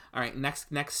that. All right,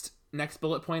 next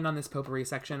bullet point on this potpourri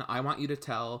section, I want you to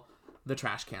tell the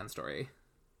trash can story.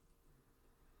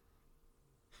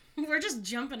 We're just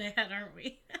jumping ahead, aren't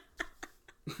we?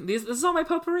 This is all my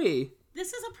potpourri.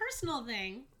 This is a personal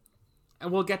thing.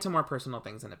 And we'll get to more personal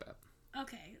things in a bit.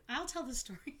 Okay, I'll tell the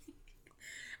story.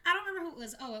 I don't remember who it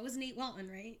was. Oh, it was Nate Walton,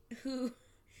 right? Who...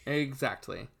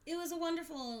 Exactly. It was a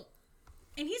wonderful...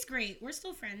 And he's great. We're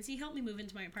still friends. He helped me move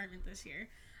into my apartment this year.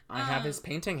 I have his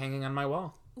painting hanging on my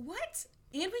wall. What?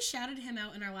 And we shouted him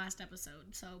out in our last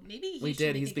episode, so maybe we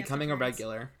did. He's becoming a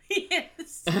regular.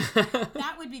 Yes.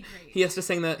 That would be great. He has to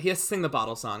sing the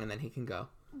bottle song, and then he can go.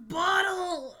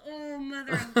 Bottle! Oh,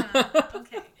 mother of God.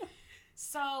 Okay.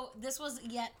 So this was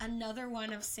yet another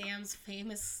one of Sam's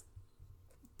famous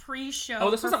pre-show.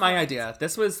 Oh, this wasn't my idea.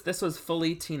 This was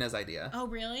fully Tina's idea. Oh,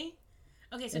 really?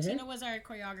 Okay, so Tina was our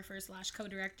choreographer /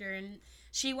 co-director, and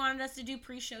she wanted us to do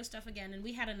pre-show stuff again, and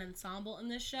we had an ensemble in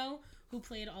this show who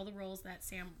played all the roles that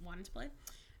Sam wanted to play.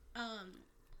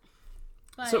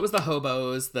 So it was the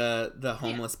hobos, the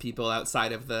homeless people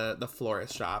outside of the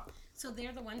florist shop. So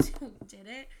they're the ones who did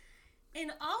it.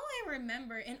 And all I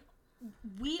remember, and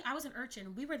I was an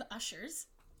urchin, we were the ushers.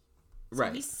 So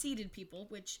right. We seated people,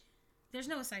 which there's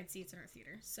no assigned seats in our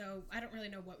theater, so I don't really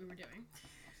know what we were doing.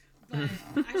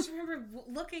 But I just remember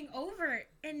looking over,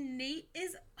 and Nate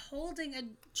is holding a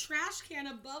trash can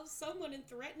above someone and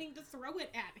threatening to throw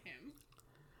it at him.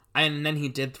 And then he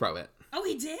did throw it. Oh,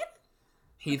 he did?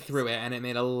 He threw it, and it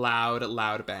made a loud,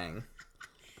 loud bang.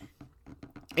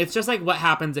 It's just like what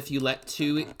happens if you let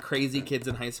two crazy kids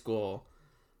in high school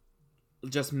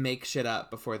just make shit up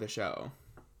before the show.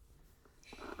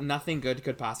 Nothing good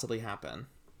could possibly happen.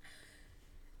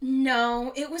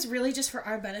 No, it was really just for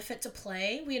our benefit to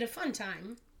play. We had a fun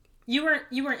time. You weren't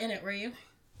in it, were you?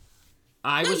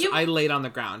 I laid on the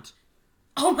ground.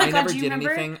 Oh my God, I never do you did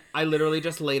remember? anything. I literally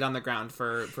just laid on the ground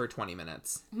for 20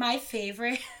 minutes. My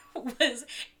favorite was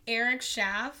Eric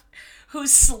Schaff, who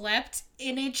slept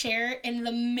in a chair in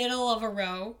the middle of a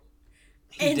row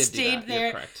and stayed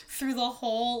there through the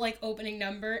whole opening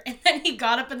number, and then he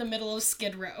got up in the middle of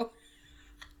Skid Row.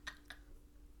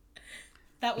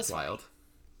 That was wild.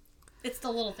 It's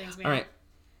the little things, man. All right.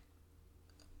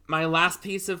 My last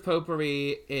piece of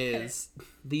potpourri is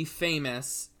the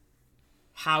famous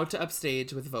how to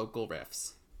upstage with vocal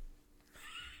riffs.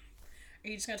 Are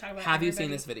you just going to talk about Have you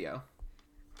seen this video?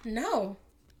 No.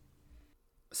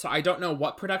 So I don't know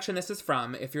what production this is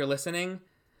from. If you're listening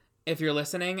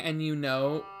and you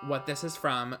know what this is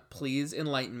from, please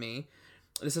enlighten me.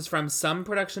 This is from some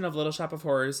production of Little Shop of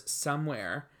Horrors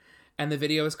somewhere. And the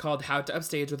video is called How to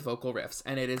Upstage with Vocal Riffs.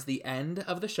 And it is the end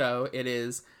of the show. It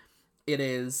is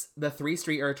the three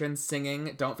street urchins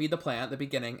singing Don't Feed the Plant at the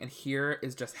beginning. And here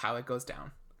is just how it goes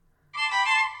down.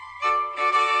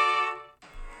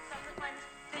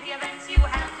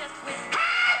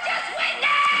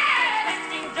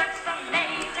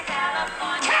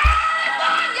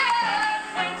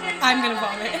 I'm gonna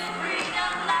vomit.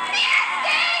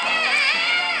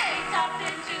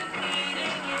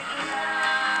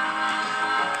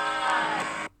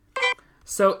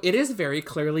 So it is very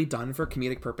clearly done for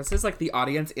comedic purposes. Like, the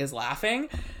audience is laughing,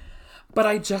 but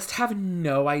I just have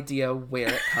no idea where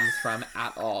it comes from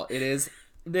at all. This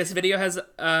video has,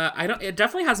 it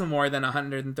definitely has more than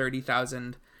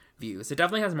 130,000 views. It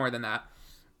definitely has more than that.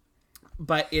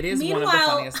 But it is one of the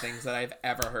funniest things that I've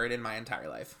ever heard in my entire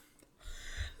life.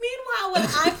 Meanwhile, when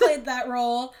I played that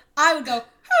role, I would go,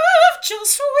 "Have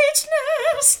just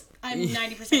sweetness." I'm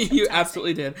 90% You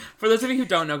absolutely did. For those of you who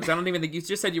don't know, because I don't even think you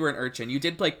just said you were an urchin. You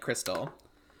did play Crystal.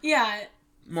 Yeah.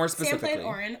 More Sam specifically. played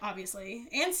Orin, obviously,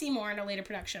 and Seymour in a later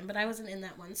production, but I wasn't in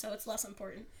that one, so it's less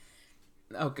important.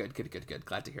 Oh, good.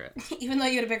 Glad to hear it. Even though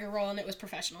you had a bigger role and it was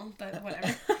professional, but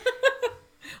whatever.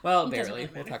 Well, It doesn't barely.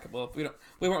 really matter.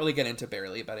 We won't really get into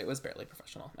barely, but it was barely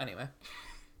professional. Anyway,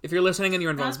 if you're listening and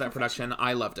you're involved in that production,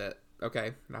 I loved it.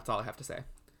 Okay, that's all I have to say.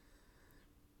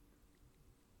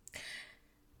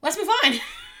 Let's move on.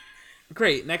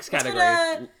 Great. Next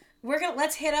category.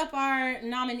 Let's hit up our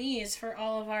nominees for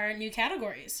all of our new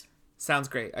categories. Sounds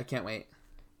great. I can't wait.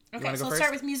 Okay, so let's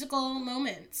start with musical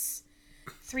moments.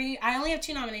 3. I only have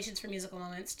 2 nominations for musical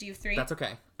moments. Do you have 3? That's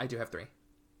okay. I do have 3.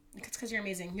 It's because you're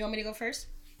amazing. You want me to go first?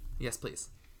 Yes, please.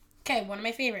 Okay, one of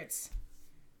my favorites.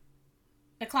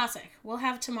 A classic. We'll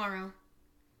Have Tomorrow.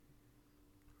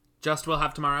 Just We'll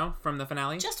Have Tomorrow from the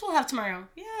finale? Just We'll Have Tomorrow.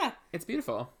 Yeah. It's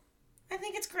beautiful. I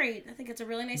think it's great. I think it's a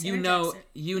really nice You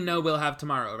know We'll Have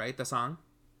Tomorrow, right? The song?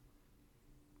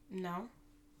 No.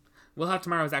 We'll Have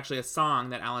Tomorrow is actually a song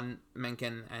that Alan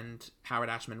Menken and Howard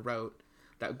Ashman wrote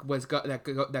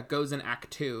that goes in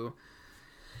Act 2.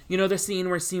 You know the scene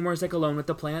where Seymour's like alone with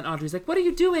the plant? Audrey's like, "What are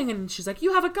you doing?" And she's like,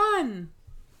 "You have a gun."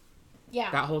 Yeah.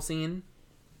 That whole scene.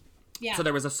 Yeah. So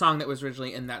there was a song that was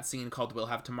originally in that scene called We'll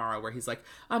Have Tomorrow, where he's like,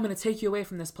 "I'm going to take you away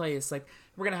from this place. Like,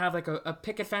 we're going to have like a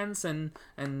picket fence and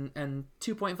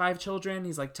 2.5 children."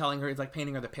 He's like telling her, he's like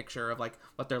painting her the picture of like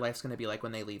what their life's going to be like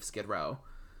when they leave Skid Row.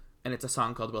 And it's a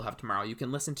song called We'll Have Tomorrow. You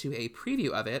can listen to a preview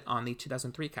of it on the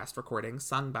 2003 cast recording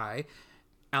sung by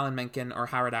Alan Menken or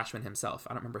Howard Ashman himself.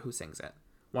 I don't remember who sings it.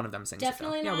 One of them sings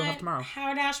Definitely it, though. not We'll Have Tomorrow.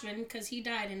 Howard Ashman, because he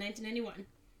died in 1991.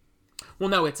 Well,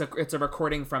 no, it's a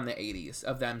recording from the 80s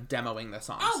of them demoing the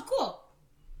songs. Oh, cool.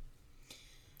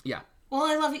 Yeah. Well,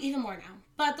 I love it even more now.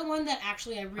 But the one that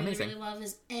actually I really, Amazing. really love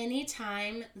is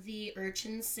anytime the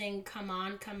urchins sing Come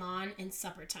On, Come On in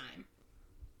Supper Time.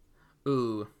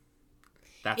 Ooh.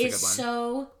 That's a good one. It's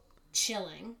so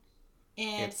chilling.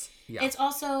 And it's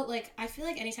also, like, I feel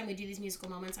like anytime we do these musical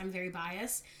moments, I'm very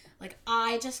biased. Like,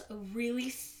 I just really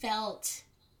felt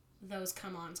those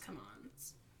come-ons.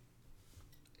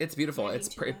 It's beautiful.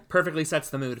 It perfectly sets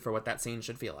the mood for what that scene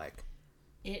should feel like.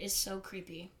 It is so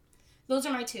creepy. Those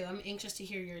are my 2. I'm anxious to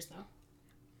hear yours, though.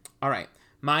 All right.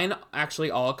 Mine actually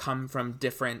all come from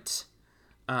different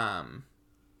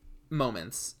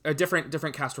moments.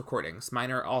 Different cast recordings. Mine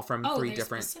are all from 3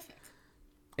 different... specific.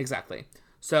 Exactly.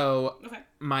 So, okay.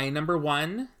 My number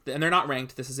 1, and they're not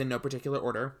ranked, this is in no particular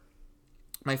order.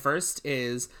 My first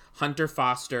is Hunter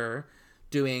Foster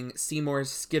doing Seymour's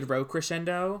Skid Row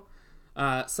crescendo.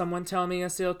 Someone tell me a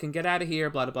seal can get out of here,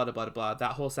 blah, blah, blah, blah, blah.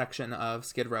 That whole section of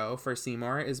Skid Row for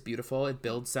Seymour is beautiful. It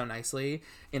builds so nicely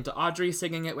into Audrey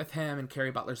singing it with him, and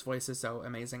Carrie Butler's voice is so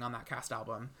amazing on that cast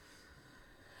album.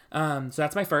 So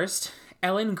that's my first.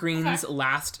 Ellen Green's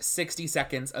last 60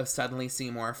 seconds of Suddenly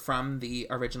Seymour from the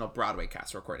original Broadway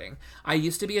cast recording. I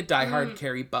used to be a diehard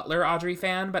Carrie Butler Audrey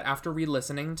fan, but after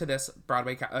re-listening to this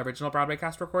original Broadway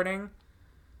cast recording,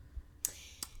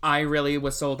 I really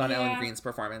was sold on Ellen Green's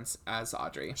performance as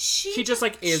Audrey. She just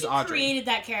like is Audrey. She created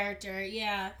that character,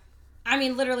 yeah. I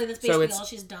mean, literally, that's basically all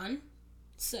she's done.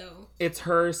 So it's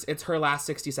her last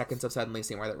 60 seconds of Suddenly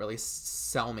Seymour that really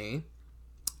sell me.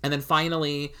 And then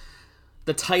finally,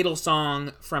 the title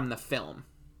song from the film.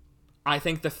 I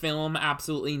think the film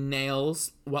absolutely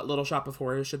nails what Little Shop of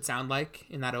Horrors should sound like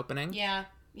in that opening. Yeah.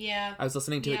 I was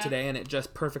listening to it today, and it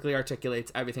just perfectly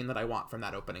articulates everything that I want from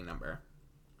that opening number.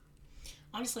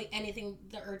 Honestly, anything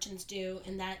the urchins do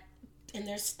in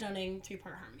their stunning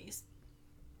 3-part harmonies.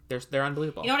 They're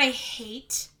unbelievable. You know what I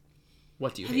hate?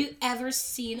 What do you hate? hate? Have you ever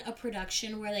seen a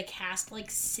production where they cast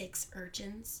like 6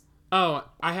 urchins? Oh,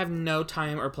 I have no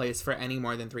time or place for any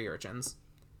more than 3 urchins.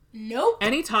 Nope.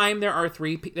 Anytime there are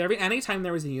 3, anytime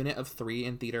there was a unit of 3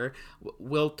 in theater,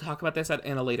 we'll talk about this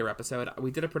in a later episode.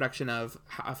 We did a production of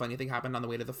A Funny Thing Happened on the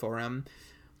Way to the Forum,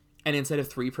 and instead of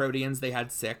 3 Proteans, they had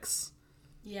 6.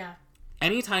 Yeah.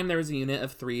 Anytime there was a unit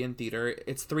of 3 in theater,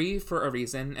 it's 3 for a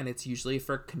reason, and it's usually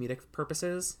for comedic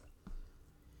purposes.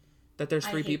 That there's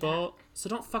 3 people, so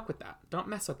don't fuck with that. Don't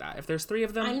mess with that. If there's 3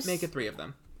 of them, make it 3 of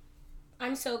them.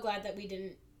 I'm so glad that we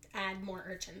didn't add more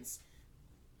urchins.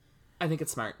 I think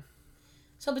it's smart.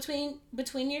 So between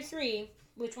your 3,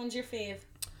 which one's your fave?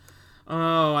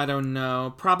 Oh, I don't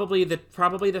know. Probably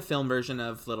the film version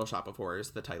of Little Shop of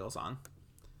Horrors, the title song.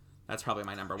 That's probably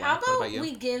my number 1. How about, what about you?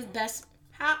 we give best...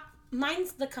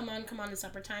 Mine's the Come On, Come On in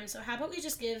Supper Time, so how about we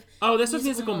just give... Oh, this was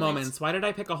musical moments. Why did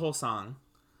I pick a whole song?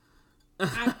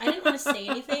 I didn't want to say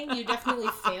anything. You definitely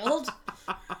failed.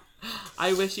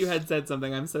 I wish you had said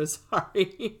something. I'm so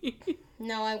sorry.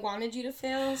 No, I wanted you to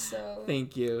fail, so...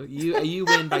 Thank you. You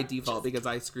win by default because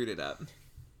I screwed it up.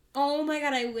 Oh my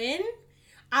god, I win?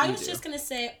 I was just going to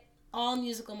say, all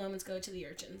musical moments go to the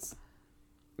Urchins.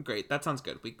 Great. That sounds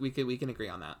good. We can agree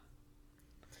on that.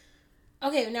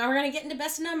 Okay, now we're gonna get into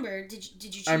best number. Did you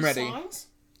choose I'm ready. songs?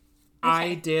 Okay.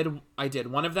 I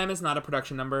did. One of them is not a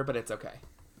production number, but it's okay.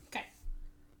 Okay.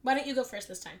 Why don't you go first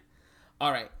this time?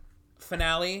 All right.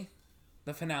 Finale.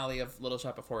 The finale of Little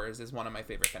Shop of Horrors is one of my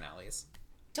favorite finales.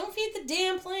 Don't feed the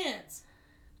damn plants.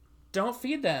 Don't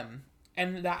feed them.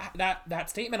 And that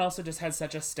statement also just has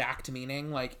such a stacked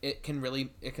meaning. Like it can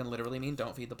literally mean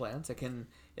don't feed the plants. It can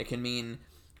mean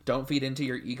don't feed into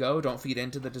your ego. Don't feed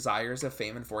into the desires of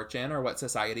fame and fortune or what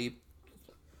society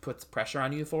puts pressure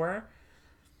on you for.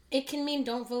 It can mean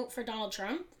don't vote for Donald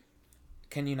Trump.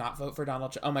 Can you not vote for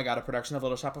Donald Trump? Oh my God, a production of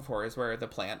Little Shop of Horrors where the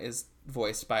plant is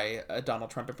voiced by a Donald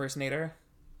Trump impersonator.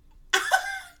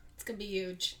 It's going to be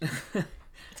huge.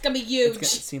 It's going to be huge.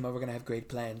 Seymour, we're going to have great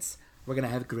plants. We're going to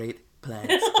have great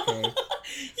plants, okay?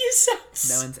 You sound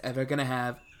No one's ever going to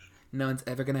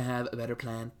have a better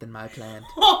plant than my plant.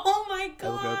 Oh my God. I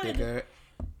will grow bigger.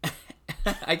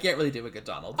 I can't really do a good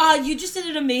Donald. You just did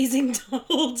an amazing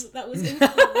Donald. That was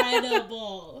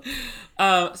incredible.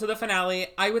 So the finale,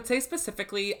 I would say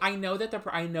specifically, I know that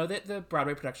the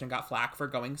Broadway production got flack for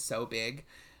going so big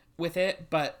with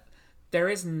it, but there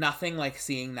is nothing like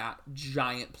seeing that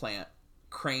giant plant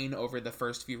crane over the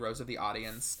first few rows of the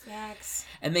audience. Facts.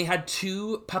 And they had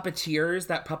two puppeteers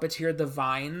that puppeteered the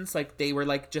vines, like they were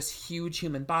like just huge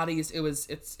human bodies.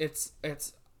 It's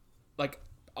like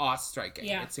awe-striking.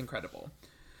 Yeah. It's incredible.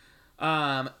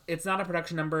 It's not a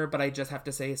production number, but I just have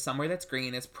to say Somewhere That's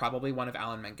Green is probably one of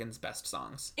Alan Menken's best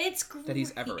songs. It's great. That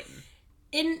he's ever written.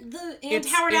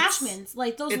 Howard Ashman's,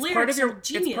 like those lyrics are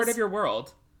genius. It's part of your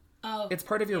world. Oh. It's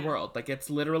part of your world. Like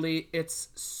it's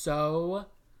so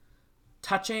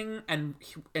touching and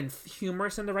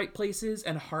humorous in the right places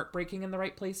and heartbreaking in the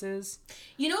right places.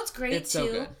 You know what's great it's too?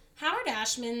 So good. Howard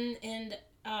Ashman and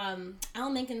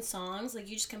Alan Menken's songs, like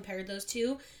you just compared those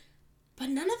two, but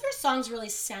none of their songs really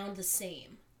sound the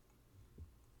same.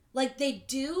 Like they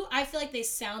do, I feel like they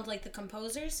sound like the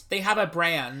composers. They have a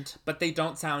brand, but they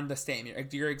don't sound the same.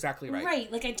 You're exactly right.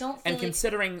 Right, like I don't feel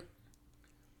considering...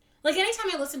 Like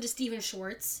anytime I listen to Stephen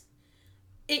Schwartz,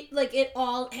 it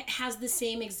all has the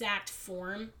same exact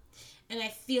form, and I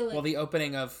feel like... Well, the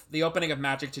opening of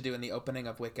Magic to Do and the opening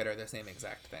of Wicked are the same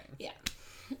exact thing. Yeah.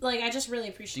 Like, I just really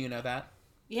appreciate... Do you know that?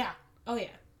 Yeah. Oh, yeah.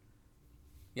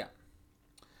 Yeah.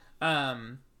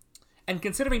 And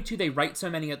considering, too, they write so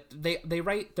many... They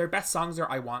write... Their best songs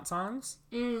are I Want songs.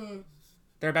 Mm.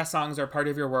 Their best songs are Part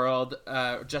of Your World,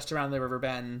 Just Around the River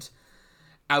Bend,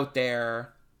 Out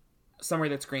There, Somewhere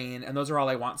That's Green, and those are all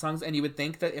I Want songs. And you would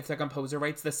think that if the composer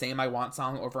writes the same I Want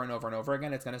song over and over and over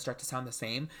again, it's going to start to sound the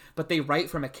same. But they write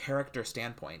from a character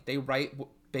standpoint. They write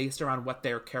based around what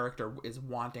their character is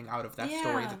wanting out of that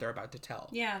story that they're about to tell.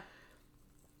 Yeah.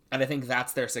 And I think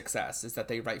that's their success, is that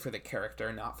they write for the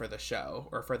character, not for the show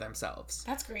or for themselves.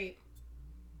 That's great.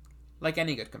 Like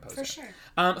any good composer. For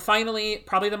sure. Finally,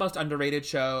 probably the most underrated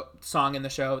song in the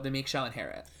show, The Meek Shall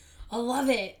Inherit. I love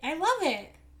it.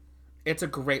 It's a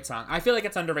great song. I feel like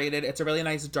it's underrated. It's a really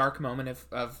nice dark moment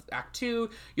of Act 2.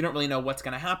 You don't really know what's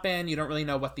going to happen. You don't really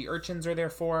know what the urchins are there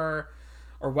for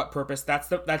or what purpose. That's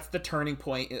the turning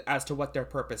point as to what their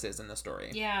purpose is in the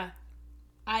story. Yeah.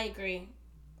 I agree.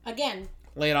 Again.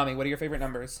 Lay it on me. What are your favorite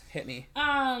numbers? Hit me.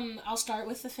 I'll start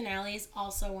with the finale. Is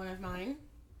also one of mine.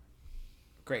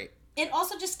 Great. It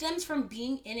also just stems from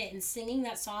being in it, and singing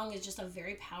that song is just a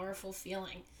very powerful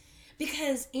feeling.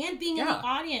 And being in the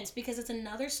audience, because it's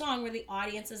another song where the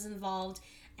audience is involved,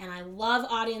 and I love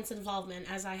audience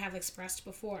involvement, as I have expressed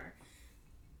before.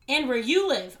 And Where You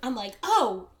Live, I'm like,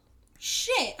 oh,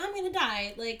 shit, I'm gonna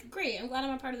die. Like, great, I'm glad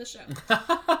I'm a part of the show.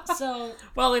 So...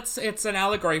 Well, it's an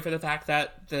allegory for the fact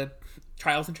that the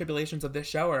trials and tribulations of this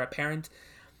show are apparent.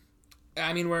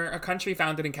 I mean, we're a country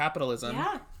founded in capitalism.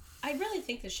 Yeah, I really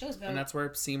think this show's about... And that's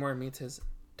where Seymour meets his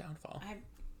downfall.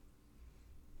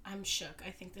 I'm shook.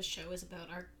 I think this show is about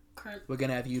our current... We're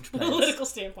gonna have huge plans. Political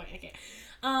standpoint. Okay.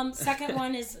 Second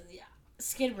one is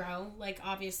Skid Row. Like,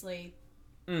 obviously,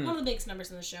 one of the biggest numbers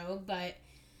in the show, but...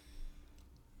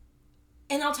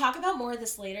 And I'll talk about more of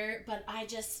this later, but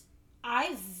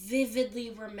I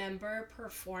vividly remember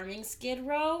performing Skid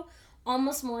Row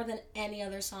almost more than any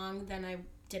other song than I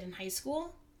did in high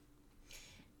school.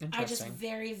 I just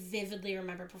very vividly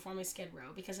remember performing Skid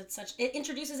Row because it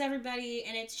introduces everybody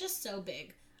and it's just so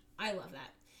big. I love that.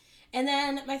 And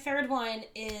then my third one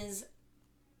is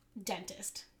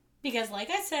Dentist. Because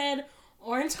like I said,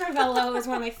 Orin Scarvello is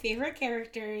one of my favorite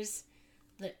characters.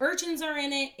 The urchins are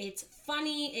in it. It's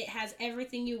funny. It has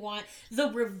everything you want.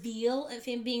 The reveal of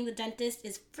him being the dentist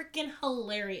is freaking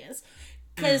hilarious.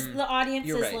 Because the audience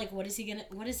You're is right. like, what is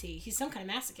he? He's some kind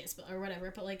of masochist or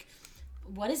whatever, but like,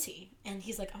 what is he? And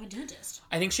he's like, I'm a dentist.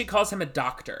 I think she calls him a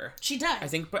doctor. She does. I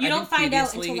think you don't find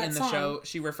out until previously that in the song. show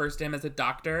she refers to him as a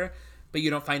doctor, but you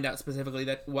don't find out specifically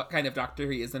that what kind of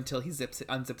doctor he is until he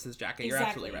unzips his jacket. You're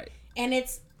absolutely right. And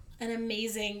it's an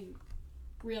amazing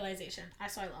realization.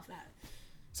 So I love that.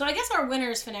 So I guess our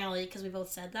winner's finale, because we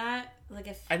both said that. Like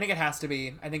if I think it has to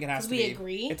be. we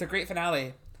agree. It's a great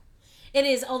finale. It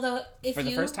is, although for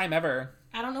the first time ever.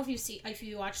 I don't know if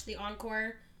you watched the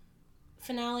encore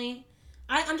finale.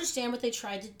 I understand what they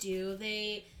tried to do.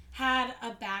 They had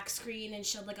a back screen and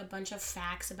showed like a bunch of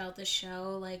facts about the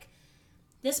show, like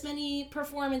this many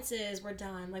performances were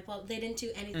done. Like, well, they didn't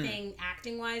do anything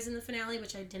acting wise in the finale,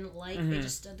 which I didn't like. They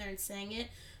just stood there and sang it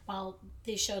while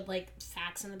they showed like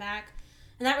facts in the back,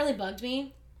 and that really bugged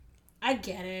me. I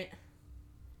get it,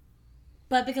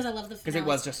 but because I love the finale, because it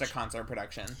was just a concert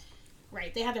production.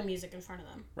 Right, they had their music in front of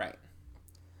them. Right.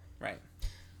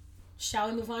 Shall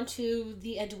we move on to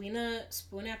the Edwina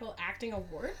Spoonapple Acting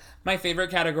Award? My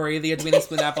favorite category, the Edwina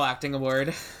Spoonapple Acting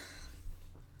Award.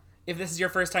 If this is your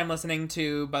first time listening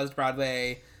to Buzzed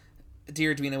Broadway,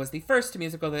 Dear Edwina was the first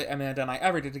musical that Amanda and I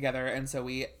ever did together, and so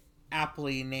we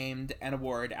aptly named an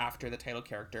award after the title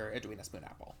character, Edwina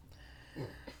Spoonapple.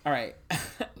 All right.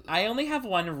 I only have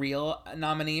one real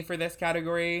nominee for this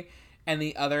category, and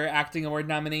the other acting award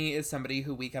nominee is somebody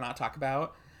who we cannot talk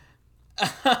about.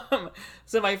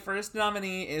 So my first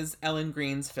nominee is Ellen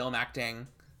Green's film acting.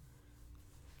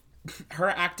 Her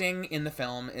acting in the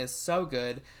film is so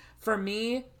good. For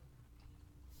me,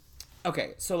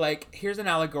 okay, so like, here's an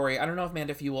allegory. I don't know if,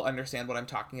 Amanda, if you will understand what I'm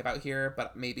talking about here,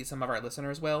 but maybe some of our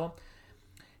listeners will.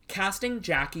 Casting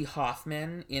Jackie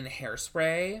Hoffman in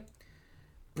Hairspray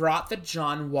brought the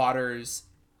John Waters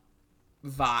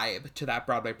vibe to that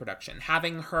Broadway production.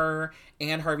 Having her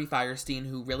and Harvey Fierstein,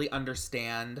 who really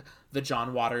understand the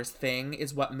John Waters thing,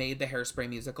 is what made the Hairspray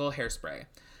musical Hairspray.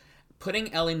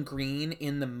 Putting Ellen Green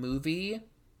in the movie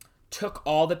took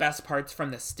all the best parts from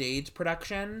the stage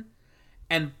production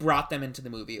and brought them into the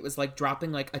movie. It was like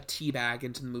dropping like a tea bag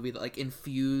into the movie that like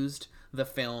infused the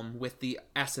film with the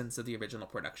essence of the original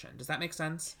production. Does that make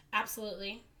sense?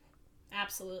 Absolutely.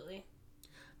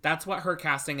 That's what her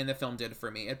casting in the film did for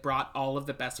me. It brought all of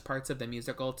the best parts of the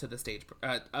musical to the stage,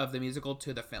 of the musical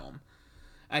to the film.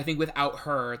 I think without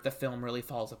her, the film really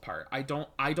falls apart. I don't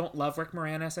love Rick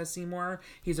Moranis as Seymour.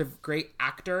 He's a great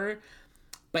actor,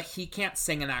 but he can't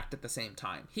sing and act at the same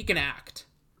time. He can act,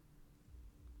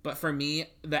 but for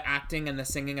me, the acting and the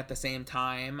singing at the same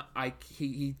time,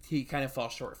 he kind of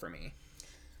falls short for me.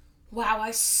 Wow,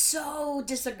 I so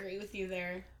disagree with you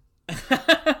there.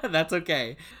 That's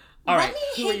okay. All right,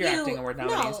 who are your acting award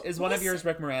nominees? Is one of yours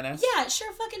Rick Moranis? Yeah, it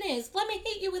sure fucking is. Let me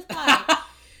hate you with why.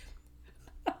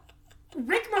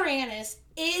 Rick Moranis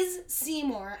is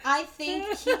Seymour. I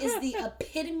think he is the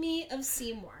epitome of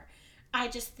Seymour. I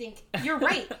just think you're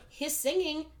right. His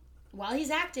singing, while he's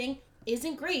acting,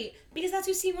 isn't great because that's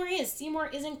who Seymour is.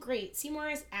 Seymour isn't great. Seymour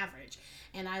is average.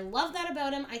 And I love that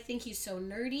about him. I think he's so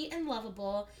nerdy and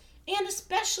lovable. And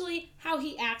especially how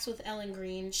he acts with Ellen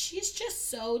Green. She's just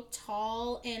so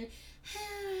tall and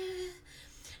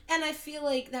I feel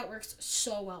like that works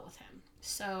so well with him.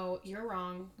 So you're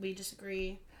wrong. We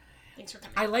disagree. Thanks for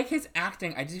coming. I like his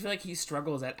acting. I just feel like he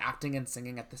struggles at acting and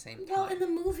singing at the same time. Well, in the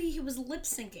movie, he was lip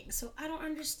syncing, so I don't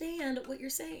understand what you're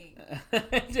saying. Do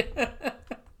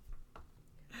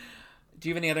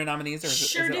you have any other nominees, or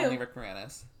is it only Rick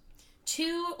Moranis?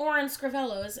 2 Oren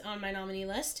Scrivellos on my nominee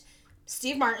list.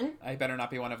 Steve Martin. I better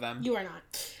not be one of them. You are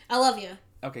not. I love you.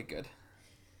 Okay, good.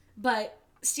 But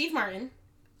Steve Martin.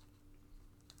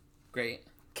 Great.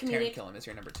 Comedic. Taron Killam is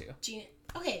your number 2.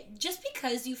 Okay, just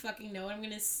because you fucking know what I'm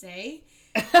gonna say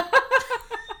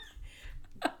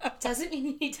doesn't mean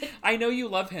you need to. I know you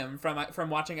love him from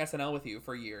watching SNL with you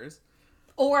for years.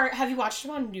 Or have you watched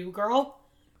him on New Girl?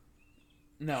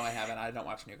 No, I haven't. I don't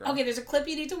watch New Girl. Okay, there's a clip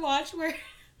you need to watch where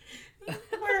a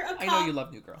cop, I know you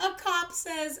love New Girl. A cop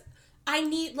says, I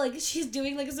need, like, she's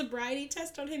doing, like, a sobriety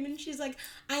test on him, and she's like,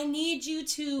 I need you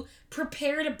to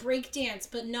prepare to break dance,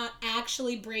 but not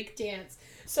actually break dance.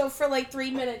 So for, like,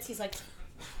 3 minutes, he's,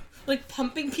 like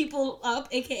pumping people up,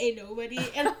 aka nobody,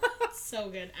 and it's so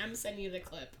good. I'm sending you the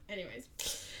clip. Anyways.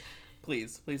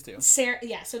 Please do. So Taron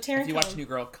Killam. If you watch New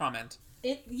Girl, comment.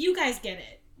 You guys get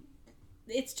it.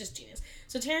 It's just genius.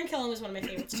 So Taron Killam is one of my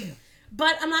favorites, too.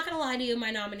 But I'm not going to lie to you,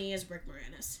 my nominee is Rick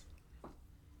Moranis.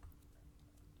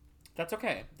 That's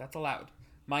okay. That's allowed.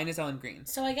 Mine is Ellen Green.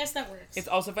 So I guess that works. It's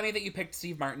also funny that you picked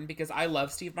Steve Martin because I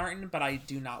love Steve Martin, but I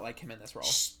do not like him in this role.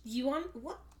 You want...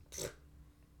 What?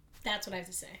 That's what I have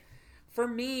to say. For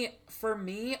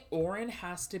me, Oren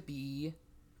has to be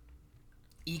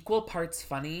equal parts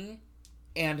funny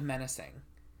and menacing.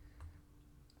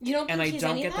 You don't think and I he's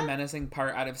don't any get of the that? menacing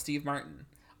part out of Steve Martin.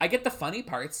 I get the funny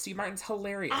parts. Steve Martin's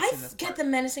hilarious I in this get part. the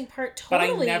menacing part But I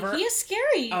totally. never- He is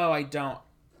scary. Oh, I don't.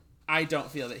 I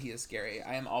don't feel that he is scary.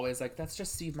 I am always like, that's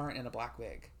just Steve Martin in a black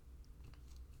wig.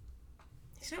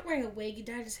 He's not wearing a wig. He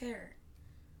dyed his hair.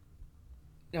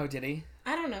 No, did he?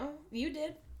 I don't know. You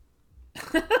did.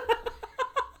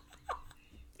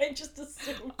 I just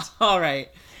assumed. All right.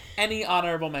 Any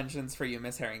honorable mentions for you,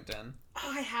 Miss Harrington?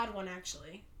 Oh, I had one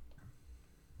actually.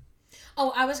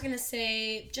 Oh, I was going to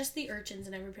say just the urchins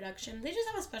in every production. They just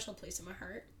have a special place in my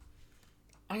heart.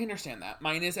 I understand that.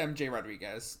 Mine is MJ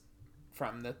Rodriguez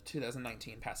from the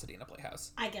 2019 Pasadena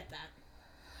Playhouse. I get that.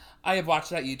 I have watched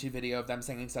that YouTube video of them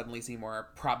singing Suddenly Seymour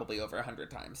probably over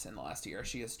 100 times in the last year.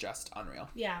 She is just unreal.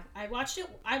 Yeah, I watched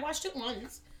it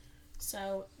once.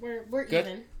 So, we're Good.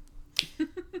 even.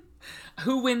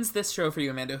 Who wins this show for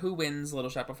you, Amanda? Who wins Little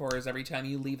Shop of Horrors every time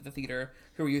you leave the theater?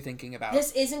 Who are you thinking about?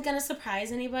 This isn't going to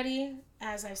surprise anybody,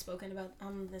 as I've spoken about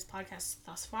on this podcast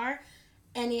thus far.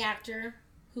 Any actor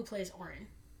who plays Orin,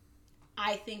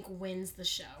 I think, wins the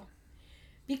show.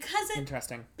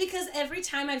 Interesting. Because every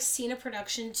time I've seen a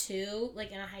production too,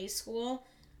 like in a high school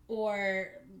or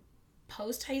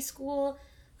post high school,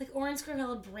 like Orin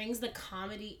Scarvella brings the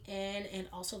comedy in and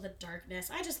also the darkness.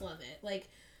 I just love it. Like,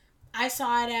 I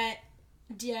saw it at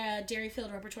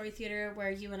Dairyfield Repertory Theater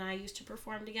where you and I used to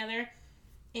perform together,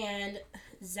 and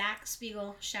Zach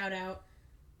Spiegel, shout out,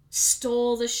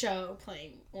 stole the show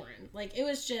playing Orin. Like,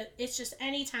 it's just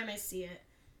anytime I see it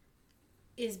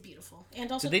is beautiful. And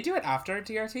also, did they do it after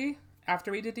DRT?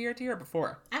 After we did DRT or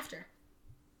before? After.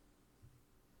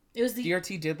 It was the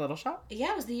DRT did Little Shop?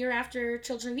 Yeah, it was the year after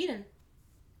Children of Eden.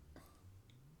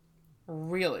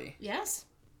 Really? Yes.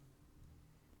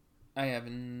 I have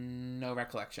no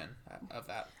recollection of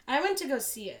that. I went to go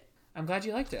see it. I'm glad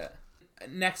you liked it.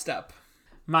 Next up,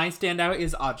 my standout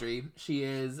is Audrey. She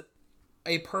is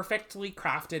a perfectly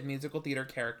crafted musical theater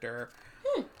character.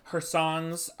 Her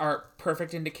songs are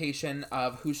perfect indication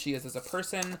of who she is as a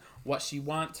person, what she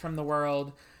wants from the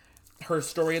world. Her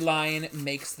storyline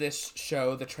makes this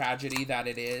show the tragedy that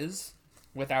it is.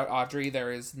 Without Audrey,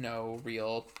 there is no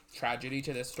real tragedy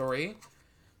to this story.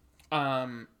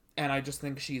 And I just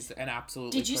think she's an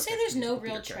absolutely Did you say perfect there's no musical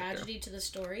real theater character. tragedy to the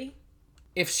story?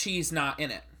 If she's not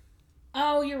in it.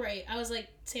 Oh, you're right. I was like,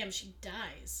 Sam, she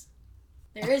dies.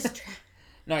 There is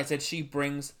No, I said she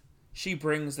brings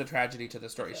the tragedy to the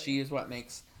story. She is what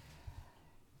makes...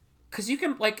 Because you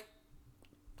can, like...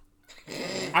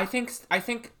 I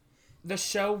think the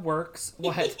show works...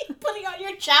 What? Putting on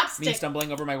your chapstick. Me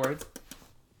stumbling over my words.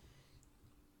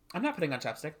 I'm not putting on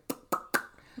chapstick.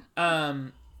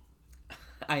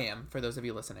 I am, for those of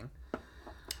you listening.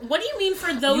 What do you mean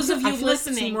for those of you I feel like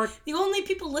listening? Seymour- The only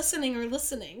people listening are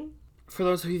listening. For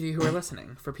those of you who are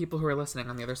listening. For people who are listening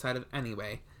on the other side of...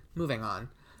 Anyway, moving on.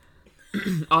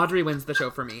 Audrey wins the show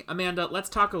for me. Amanda, let's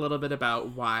talk a little bit about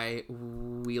why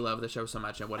we love the show so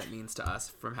much and what it means to us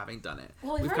from having done it.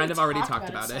 Well, We've kind of already talked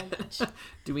about it.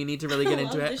 Do we need to really get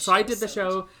into it? So I did the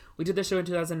show. We did the show in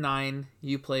 2009.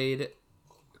 You played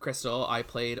Crystal. I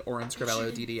played Orin Scrivello,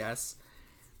 DDS.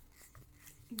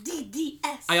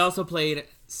 DDS. I also played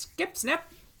Skip Snip.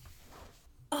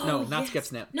 Oh, No, not yes. Skip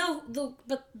Snip. No,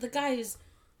 but the guy who's...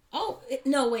 Oh,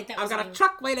 no, wait, that was... I've got a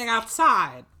truck waiting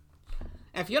outside.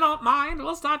 If you don't mind,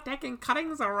 we'll start taking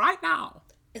cuttings right now.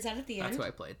 Is that at the end? That's who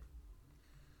I played.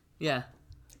 Yeah.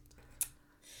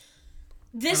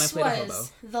 This And I played a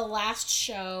was the last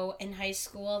show in high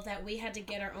school that we had to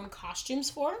get our own costumes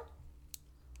for.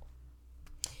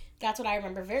 That's what I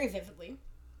remember very vividly.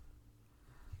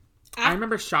 I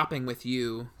remember shopping with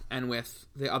you and with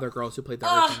the other girls who played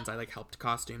the urchins. I helped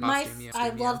costume you. I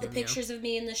love the pictures of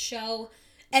me in the show.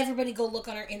 Everybody go look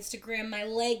on our Instagram. My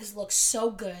legs look so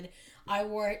good. I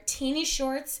wore teeny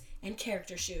shorts and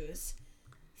character shoes.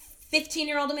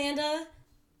 15-year-old Amanda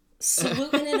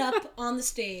saluting it up on the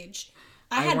stage.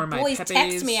 I had boys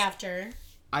text me after.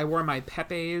 I wore my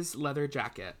Pepe's leather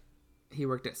jacket. He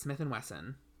worked at Smith &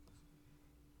 Wesson.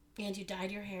 And you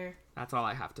dyed your hair. That's all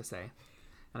I have to say.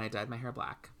 And I dyed my hair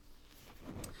black.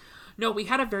 No, we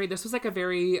had this was like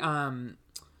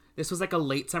a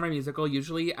late summer musical.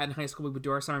 Usually in high school we would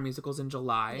do our summer musicals in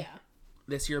July. Yeah.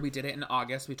 This year we did it in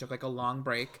August. We took a long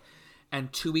break.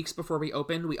 And 2 weeks before we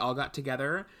opened, we all got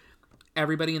together.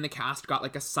 Everybody in the cast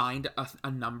got assigned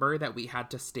a number that we had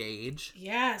to stage.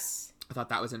 Yes. I thought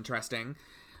that was interesting.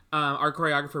 Our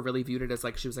choreographer really viewed it as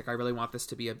she was like, I really want this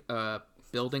to be a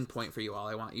building point for you all.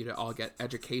 I want you to all get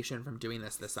education from doing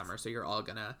this summer. So you're all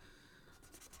gonna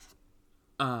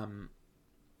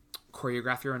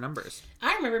choreograph your own numbers.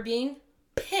 I remember being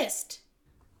pissed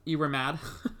You were mad?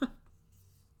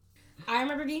 I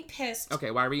remember being pissed.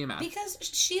 Okay, why were you mad? Because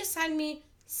she assigned me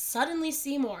Suddenly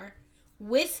Seymour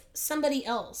with somebody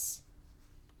else.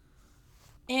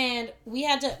 And we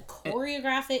had to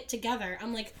choreograph it together.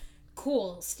 I'm like,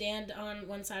 cool, stand on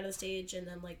one side of the stage and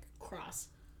then, like, cross.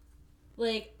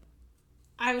 Like,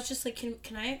 I was just like,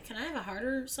 can I have a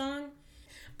harder song?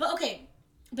 But okay,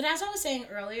 but as I was saying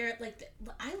earlier, like,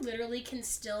 I literally can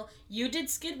still, you did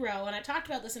Skid Row, and I talked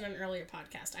about this in an earlier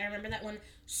podcast. I remember that one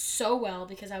so well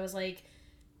because I was like,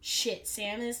 shit,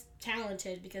 Sam is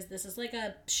talented because this is like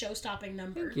a show-stopping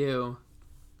number. Thank you.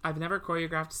 I've never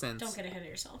choreographed since. Don't get ahead of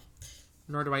yourself.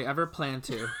 Nor do I ever plan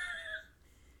to.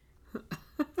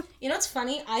 You know what's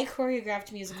funny? I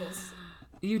choreographed musicals.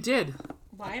 You did.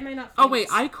 Why am I not famous? Oh, wait,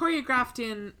 I choreographed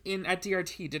in at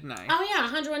DRT, didn't I? Oh, yeah,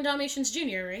 101 Dalmatians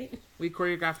Jr., right? We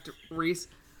choreographed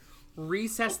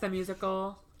Recess the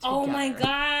Musical together. Oh, my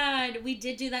God. We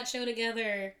did do that show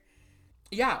together.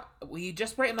 Yeah, we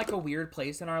just were in, like, a weird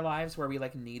place in our lives where we,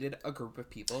 like, needed a group of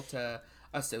people to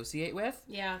associate with.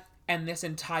 Yeah. And this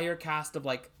entire cast of,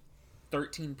 like,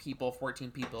 13 people, 14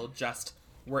 people just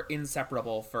were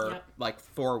inseparable for, like,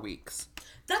 4 weeks.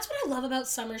 That's what I love about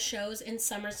summer shows and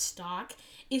summer stock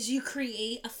is you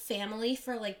create a family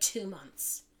for, like, 2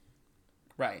 months.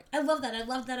 Right. I love that. I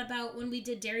love that about when we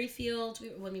did Dairyfield.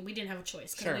 We didn't have a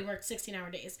choice because we worked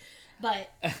 16-hour days. But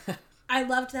I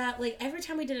loved that, like, every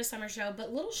time we did a summer show,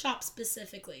 but Little Shop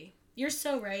specifically. You're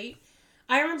so right.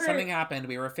 I remember... Something happened.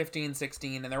 We were 15,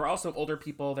 16, and there were also older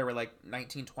people. There were, like,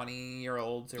 19,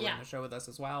 20-year-olds who were in the show with us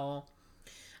as well.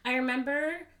 I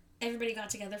remember everybody got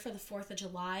together for the 4th of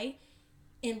July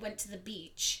and went to the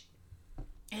beach.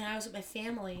 And I was with my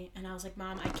family, and I was like,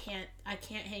 Mom, I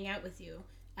can't hang out with you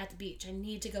at the beach. I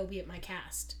need to go be at my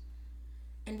cast.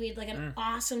 And we had, like, an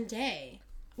awesome day.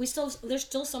 There's still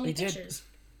so many pictures.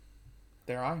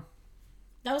 There are.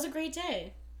 That was a great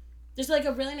day. There's, like,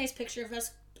 a really nice picture of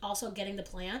us also getting the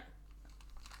plant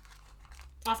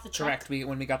off the truck. Correct.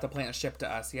 When we got the plant shipped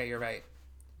to us. Yeah, you're right.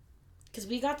 Because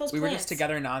we got those plants. We were just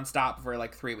together nonstop for,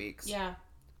 like, 3 weeks. Yeah.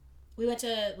 We went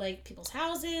to, like, people's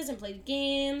houses and played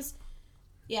games.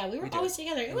 Yeah, we were always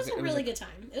together. It was a really good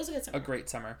time. It was a good summer. A great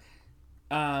summer.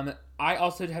 I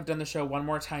also have done the show one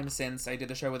more time since. I did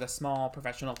the show with a small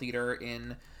professional theater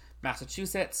in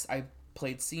Massachusetts. I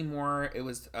played Seymour. It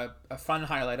was a fun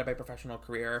highlight of my professional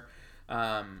career.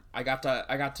 I got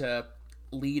to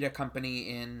lead a company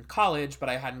in college, but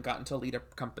I hadn't gotten to lead a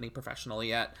company professionally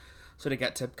yet. So to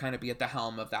get to kind of be at the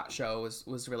helm of that show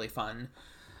was really fun.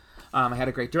 I had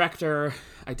a great director.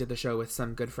 I did the show with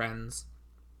some good friends.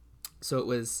 So it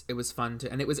was fun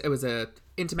to, and it was a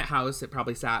intimate house. It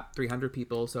probably sat 300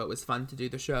 people. So it was fun to do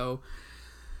the show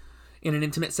in an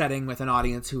intimate setting with an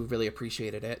audience who really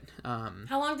appreciated it.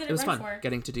 How long did it run for? It was fun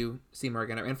getting to do Seymour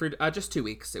again. It ran for just 2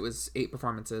 weeks. It was 8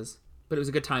 performances, but it was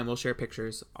a good time. We'll share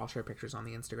pictures. I'll share pictures on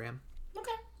the Instagram.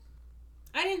 Okay.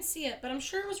 I didn't see it, but I'm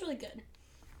sure it was really good.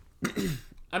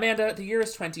 Amanda, the year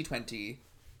is 2020.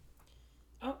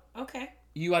 Oh, okay.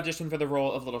 You auditioned for the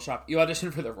role of Little Shop. You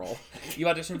auditioned for the role. You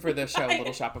auditioned for the show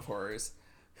Little Shop of Horrors.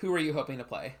 Who are you hoping to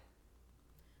play?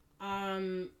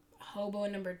 Hobo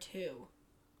number 2.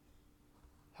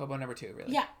 Hobo number 2,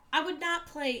 really? Yeah, I would not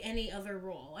play any other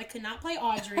role. I could not play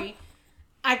Audrey.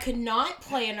 I could not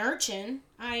play an urchin.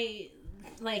 Now.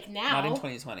 Not in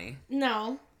 2020.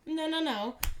 No.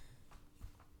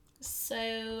 So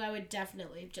I would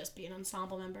definitely just be an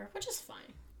ensemble member, which is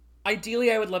fine.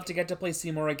 Ideally, I would love to get to play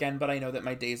Seymour again, but I know that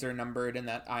my days are numbered and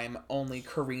that I'm only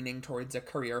careening towards a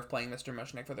career of playing Mr.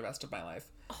 Mushnick for the rest of my life.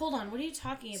 Hold on, what are you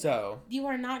talking about? So, you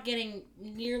are not getting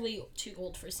nearly too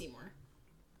old for Seymour.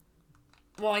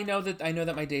 Well, I know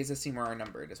that my days as Seymour are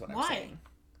numbered, is what I'm saying.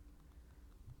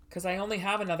 Because I only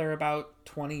have another about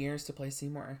 20 years to play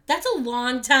Seymour. That's a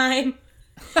long time.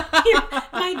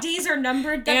 My days are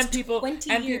numbered. That's 20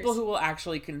 years. People who will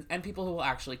actually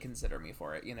consider me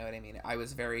for it. You know what I mean? I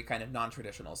was very kind of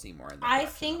non-traditional Seymour in the I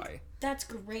think that's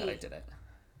great. That I did it.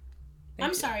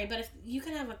 I'm sorry, but if you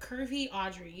can have a curvy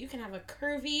Audrey, you can have a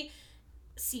curvy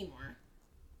Seymour.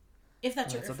 If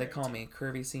that's what they call me,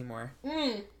 Curvy Seymour.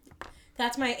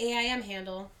 That's my AIM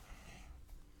handle.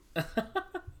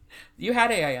 You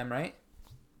had AIM, right?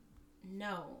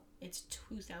 No, it's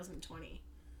 2020.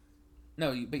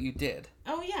 No, but you did.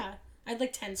 Oh, yeah. I had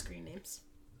like 10 screen names.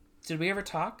 Did we ever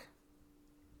talk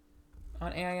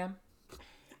on AIM?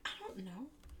 I don't know.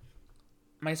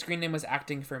 My screen name was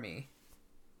Acting for Me.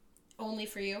 Only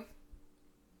for you?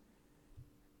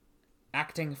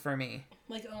 Acting for Me.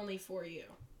 Like only for you.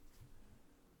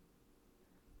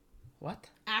 What?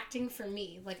 Acting for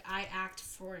me. Like I act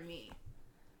for me.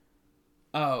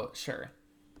 Oh, sure.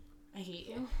 I hate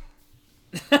you.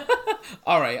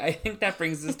 All right, I think that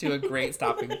brings us to a great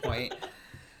stopping point.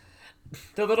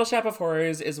 The Little Shop of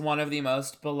Horrors is one of the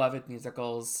most beloved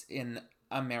musicals in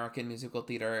American musical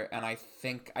theater, and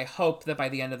I hope that by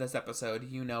the end of this episode,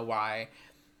 you know why.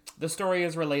 The story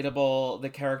is relatable, the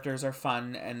characters are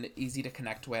fun and easy to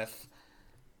connect with.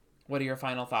 What are your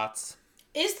final thoughts?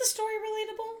 Is the story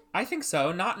relatable? I think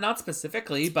so. Not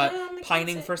specifically, but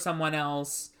pining for someone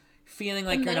else, feeling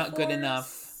like you're not good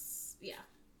enough. Yeah.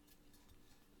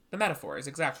 The metaphors,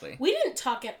 exactly. We didn't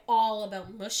talk at all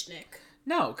about Mushnik.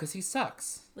 No, because he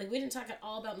sucks. Like, we didn't talk at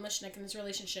all about Mushnik and his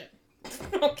relationship.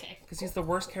 Okay. Because he's the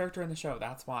worst character in the show,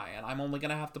 that's why. And I'm only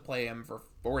going to have to play him for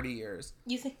 40 years.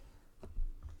 You think...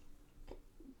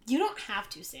 You don't have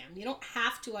to, Sam. You don't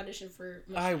have to audition for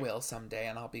Mushnik. I will someday,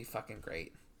 and I'll be fucking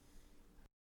great.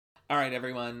 All right,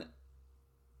 everyone.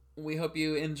 We hope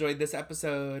you enjoyed this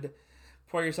episode.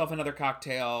 Pour yourself another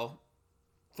cocktail.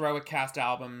 Throw a Cast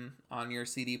album on your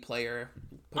CD player.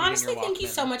 Honestly, thank you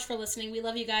so much for listening. We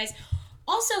love you guys.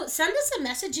 Also, send us a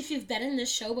message if you've been in this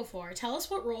show before. Tell us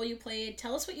what role you played.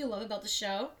 Tell us what you love about the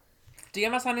show.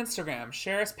 DM us on Instagram.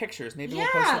 Share us pictures. Maybe we'll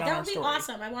post it on our story. Yeah, that would be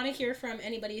awesome. I want to hear from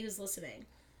anybody who's listening.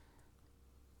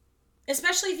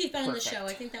 Especially if you've been in the show.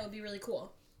 I think that would be really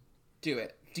cool. Do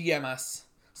it. DM us.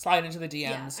 Slide into the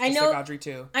DMs. Yeah, I know, like Audrey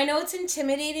too. I know it's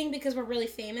intimidating because we're really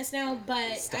famous now, but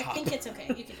I think it's okay.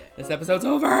 You can do it. This episode's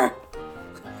over.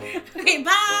 Okay,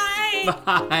 bye.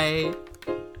 Bye.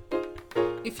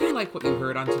 If you like what you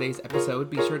heard on today's episode,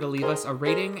 be sure to leave us a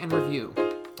rating and review.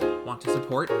 Want to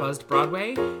support Buzzed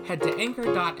Broadway? Head to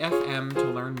anchor.fm to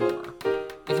learn more.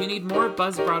 If you need more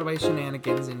Buzzed Broadway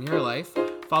shenanigans in your life,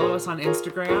 follow us on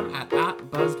Instagram at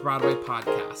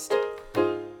BuzzedBroadwayPodcast.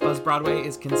 Buzzed Broadway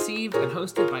is conceived and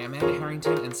hosted by Amanda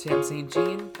Harrington and Sam St.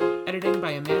 Jean, editing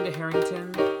by Amanda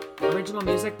Harrington, original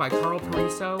music by Carl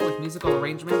Pariso, with musical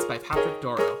arrangements by Patrick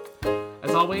Doro.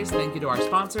 As always, thank you to our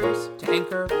sponsors, to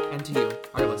Anchor, and to you,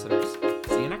 our listeners.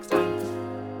 See you next time.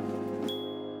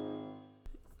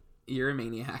 You're a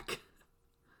maniac.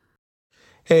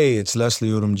 Hey, it's Leslie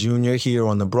Odom Jr. here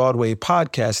on the Broadway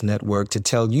Podcast Network to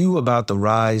tell you about the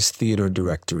Rise Theater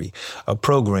Directory, a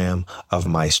program of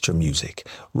Maestro Music.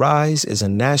 Rise is a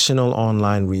national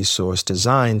online resource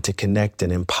designed to connect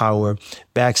and empower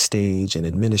backstage and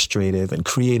administrative and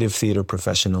creative theater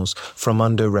professionals from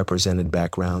underrepresented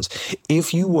backgrounds.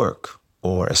 If you work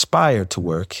or aspire to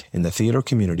work in the theater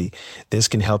community, this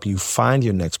can help you find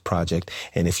your next project.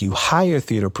 And if you hire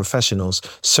theater professionals,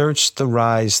 search the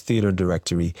Rise Theater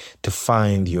Directory to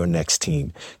find your next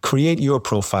team. Create your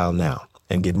profile now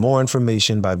and get more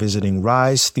information by visiting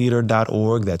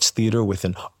risetheater.org. That's theater with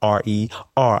an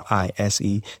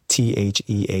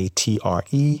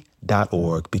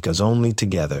RERISETHEATRE.org, because only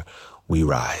together we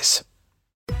rise.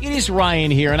 It is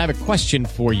Ryan here, and I have a question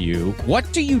for you.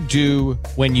 What do you do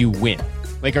when you win?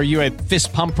 Like, are you a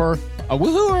fist pumper, a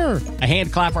woohooer, a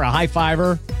hand clapper, a high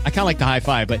fiver? I kind of like the high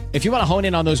five, but if you want to hone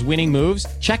in on those winning moves,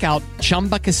 check out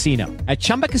Chumba Casino. At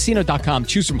ChumbaCasino.com,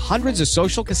 choose from hundreds of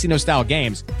social casino-style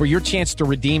games for your chance to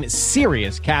redeem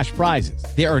serious cash prizes.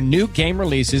 There are new game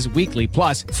releases weekly,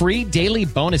 plus free daily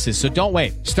bonuses. So don't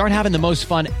wait. Start having the most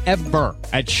fun ever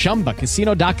at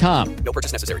ChumbaCasino.com. No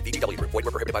purchase necessary. VGW Group. Void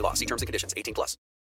where prohibited by law. See terms and conditions. 18+.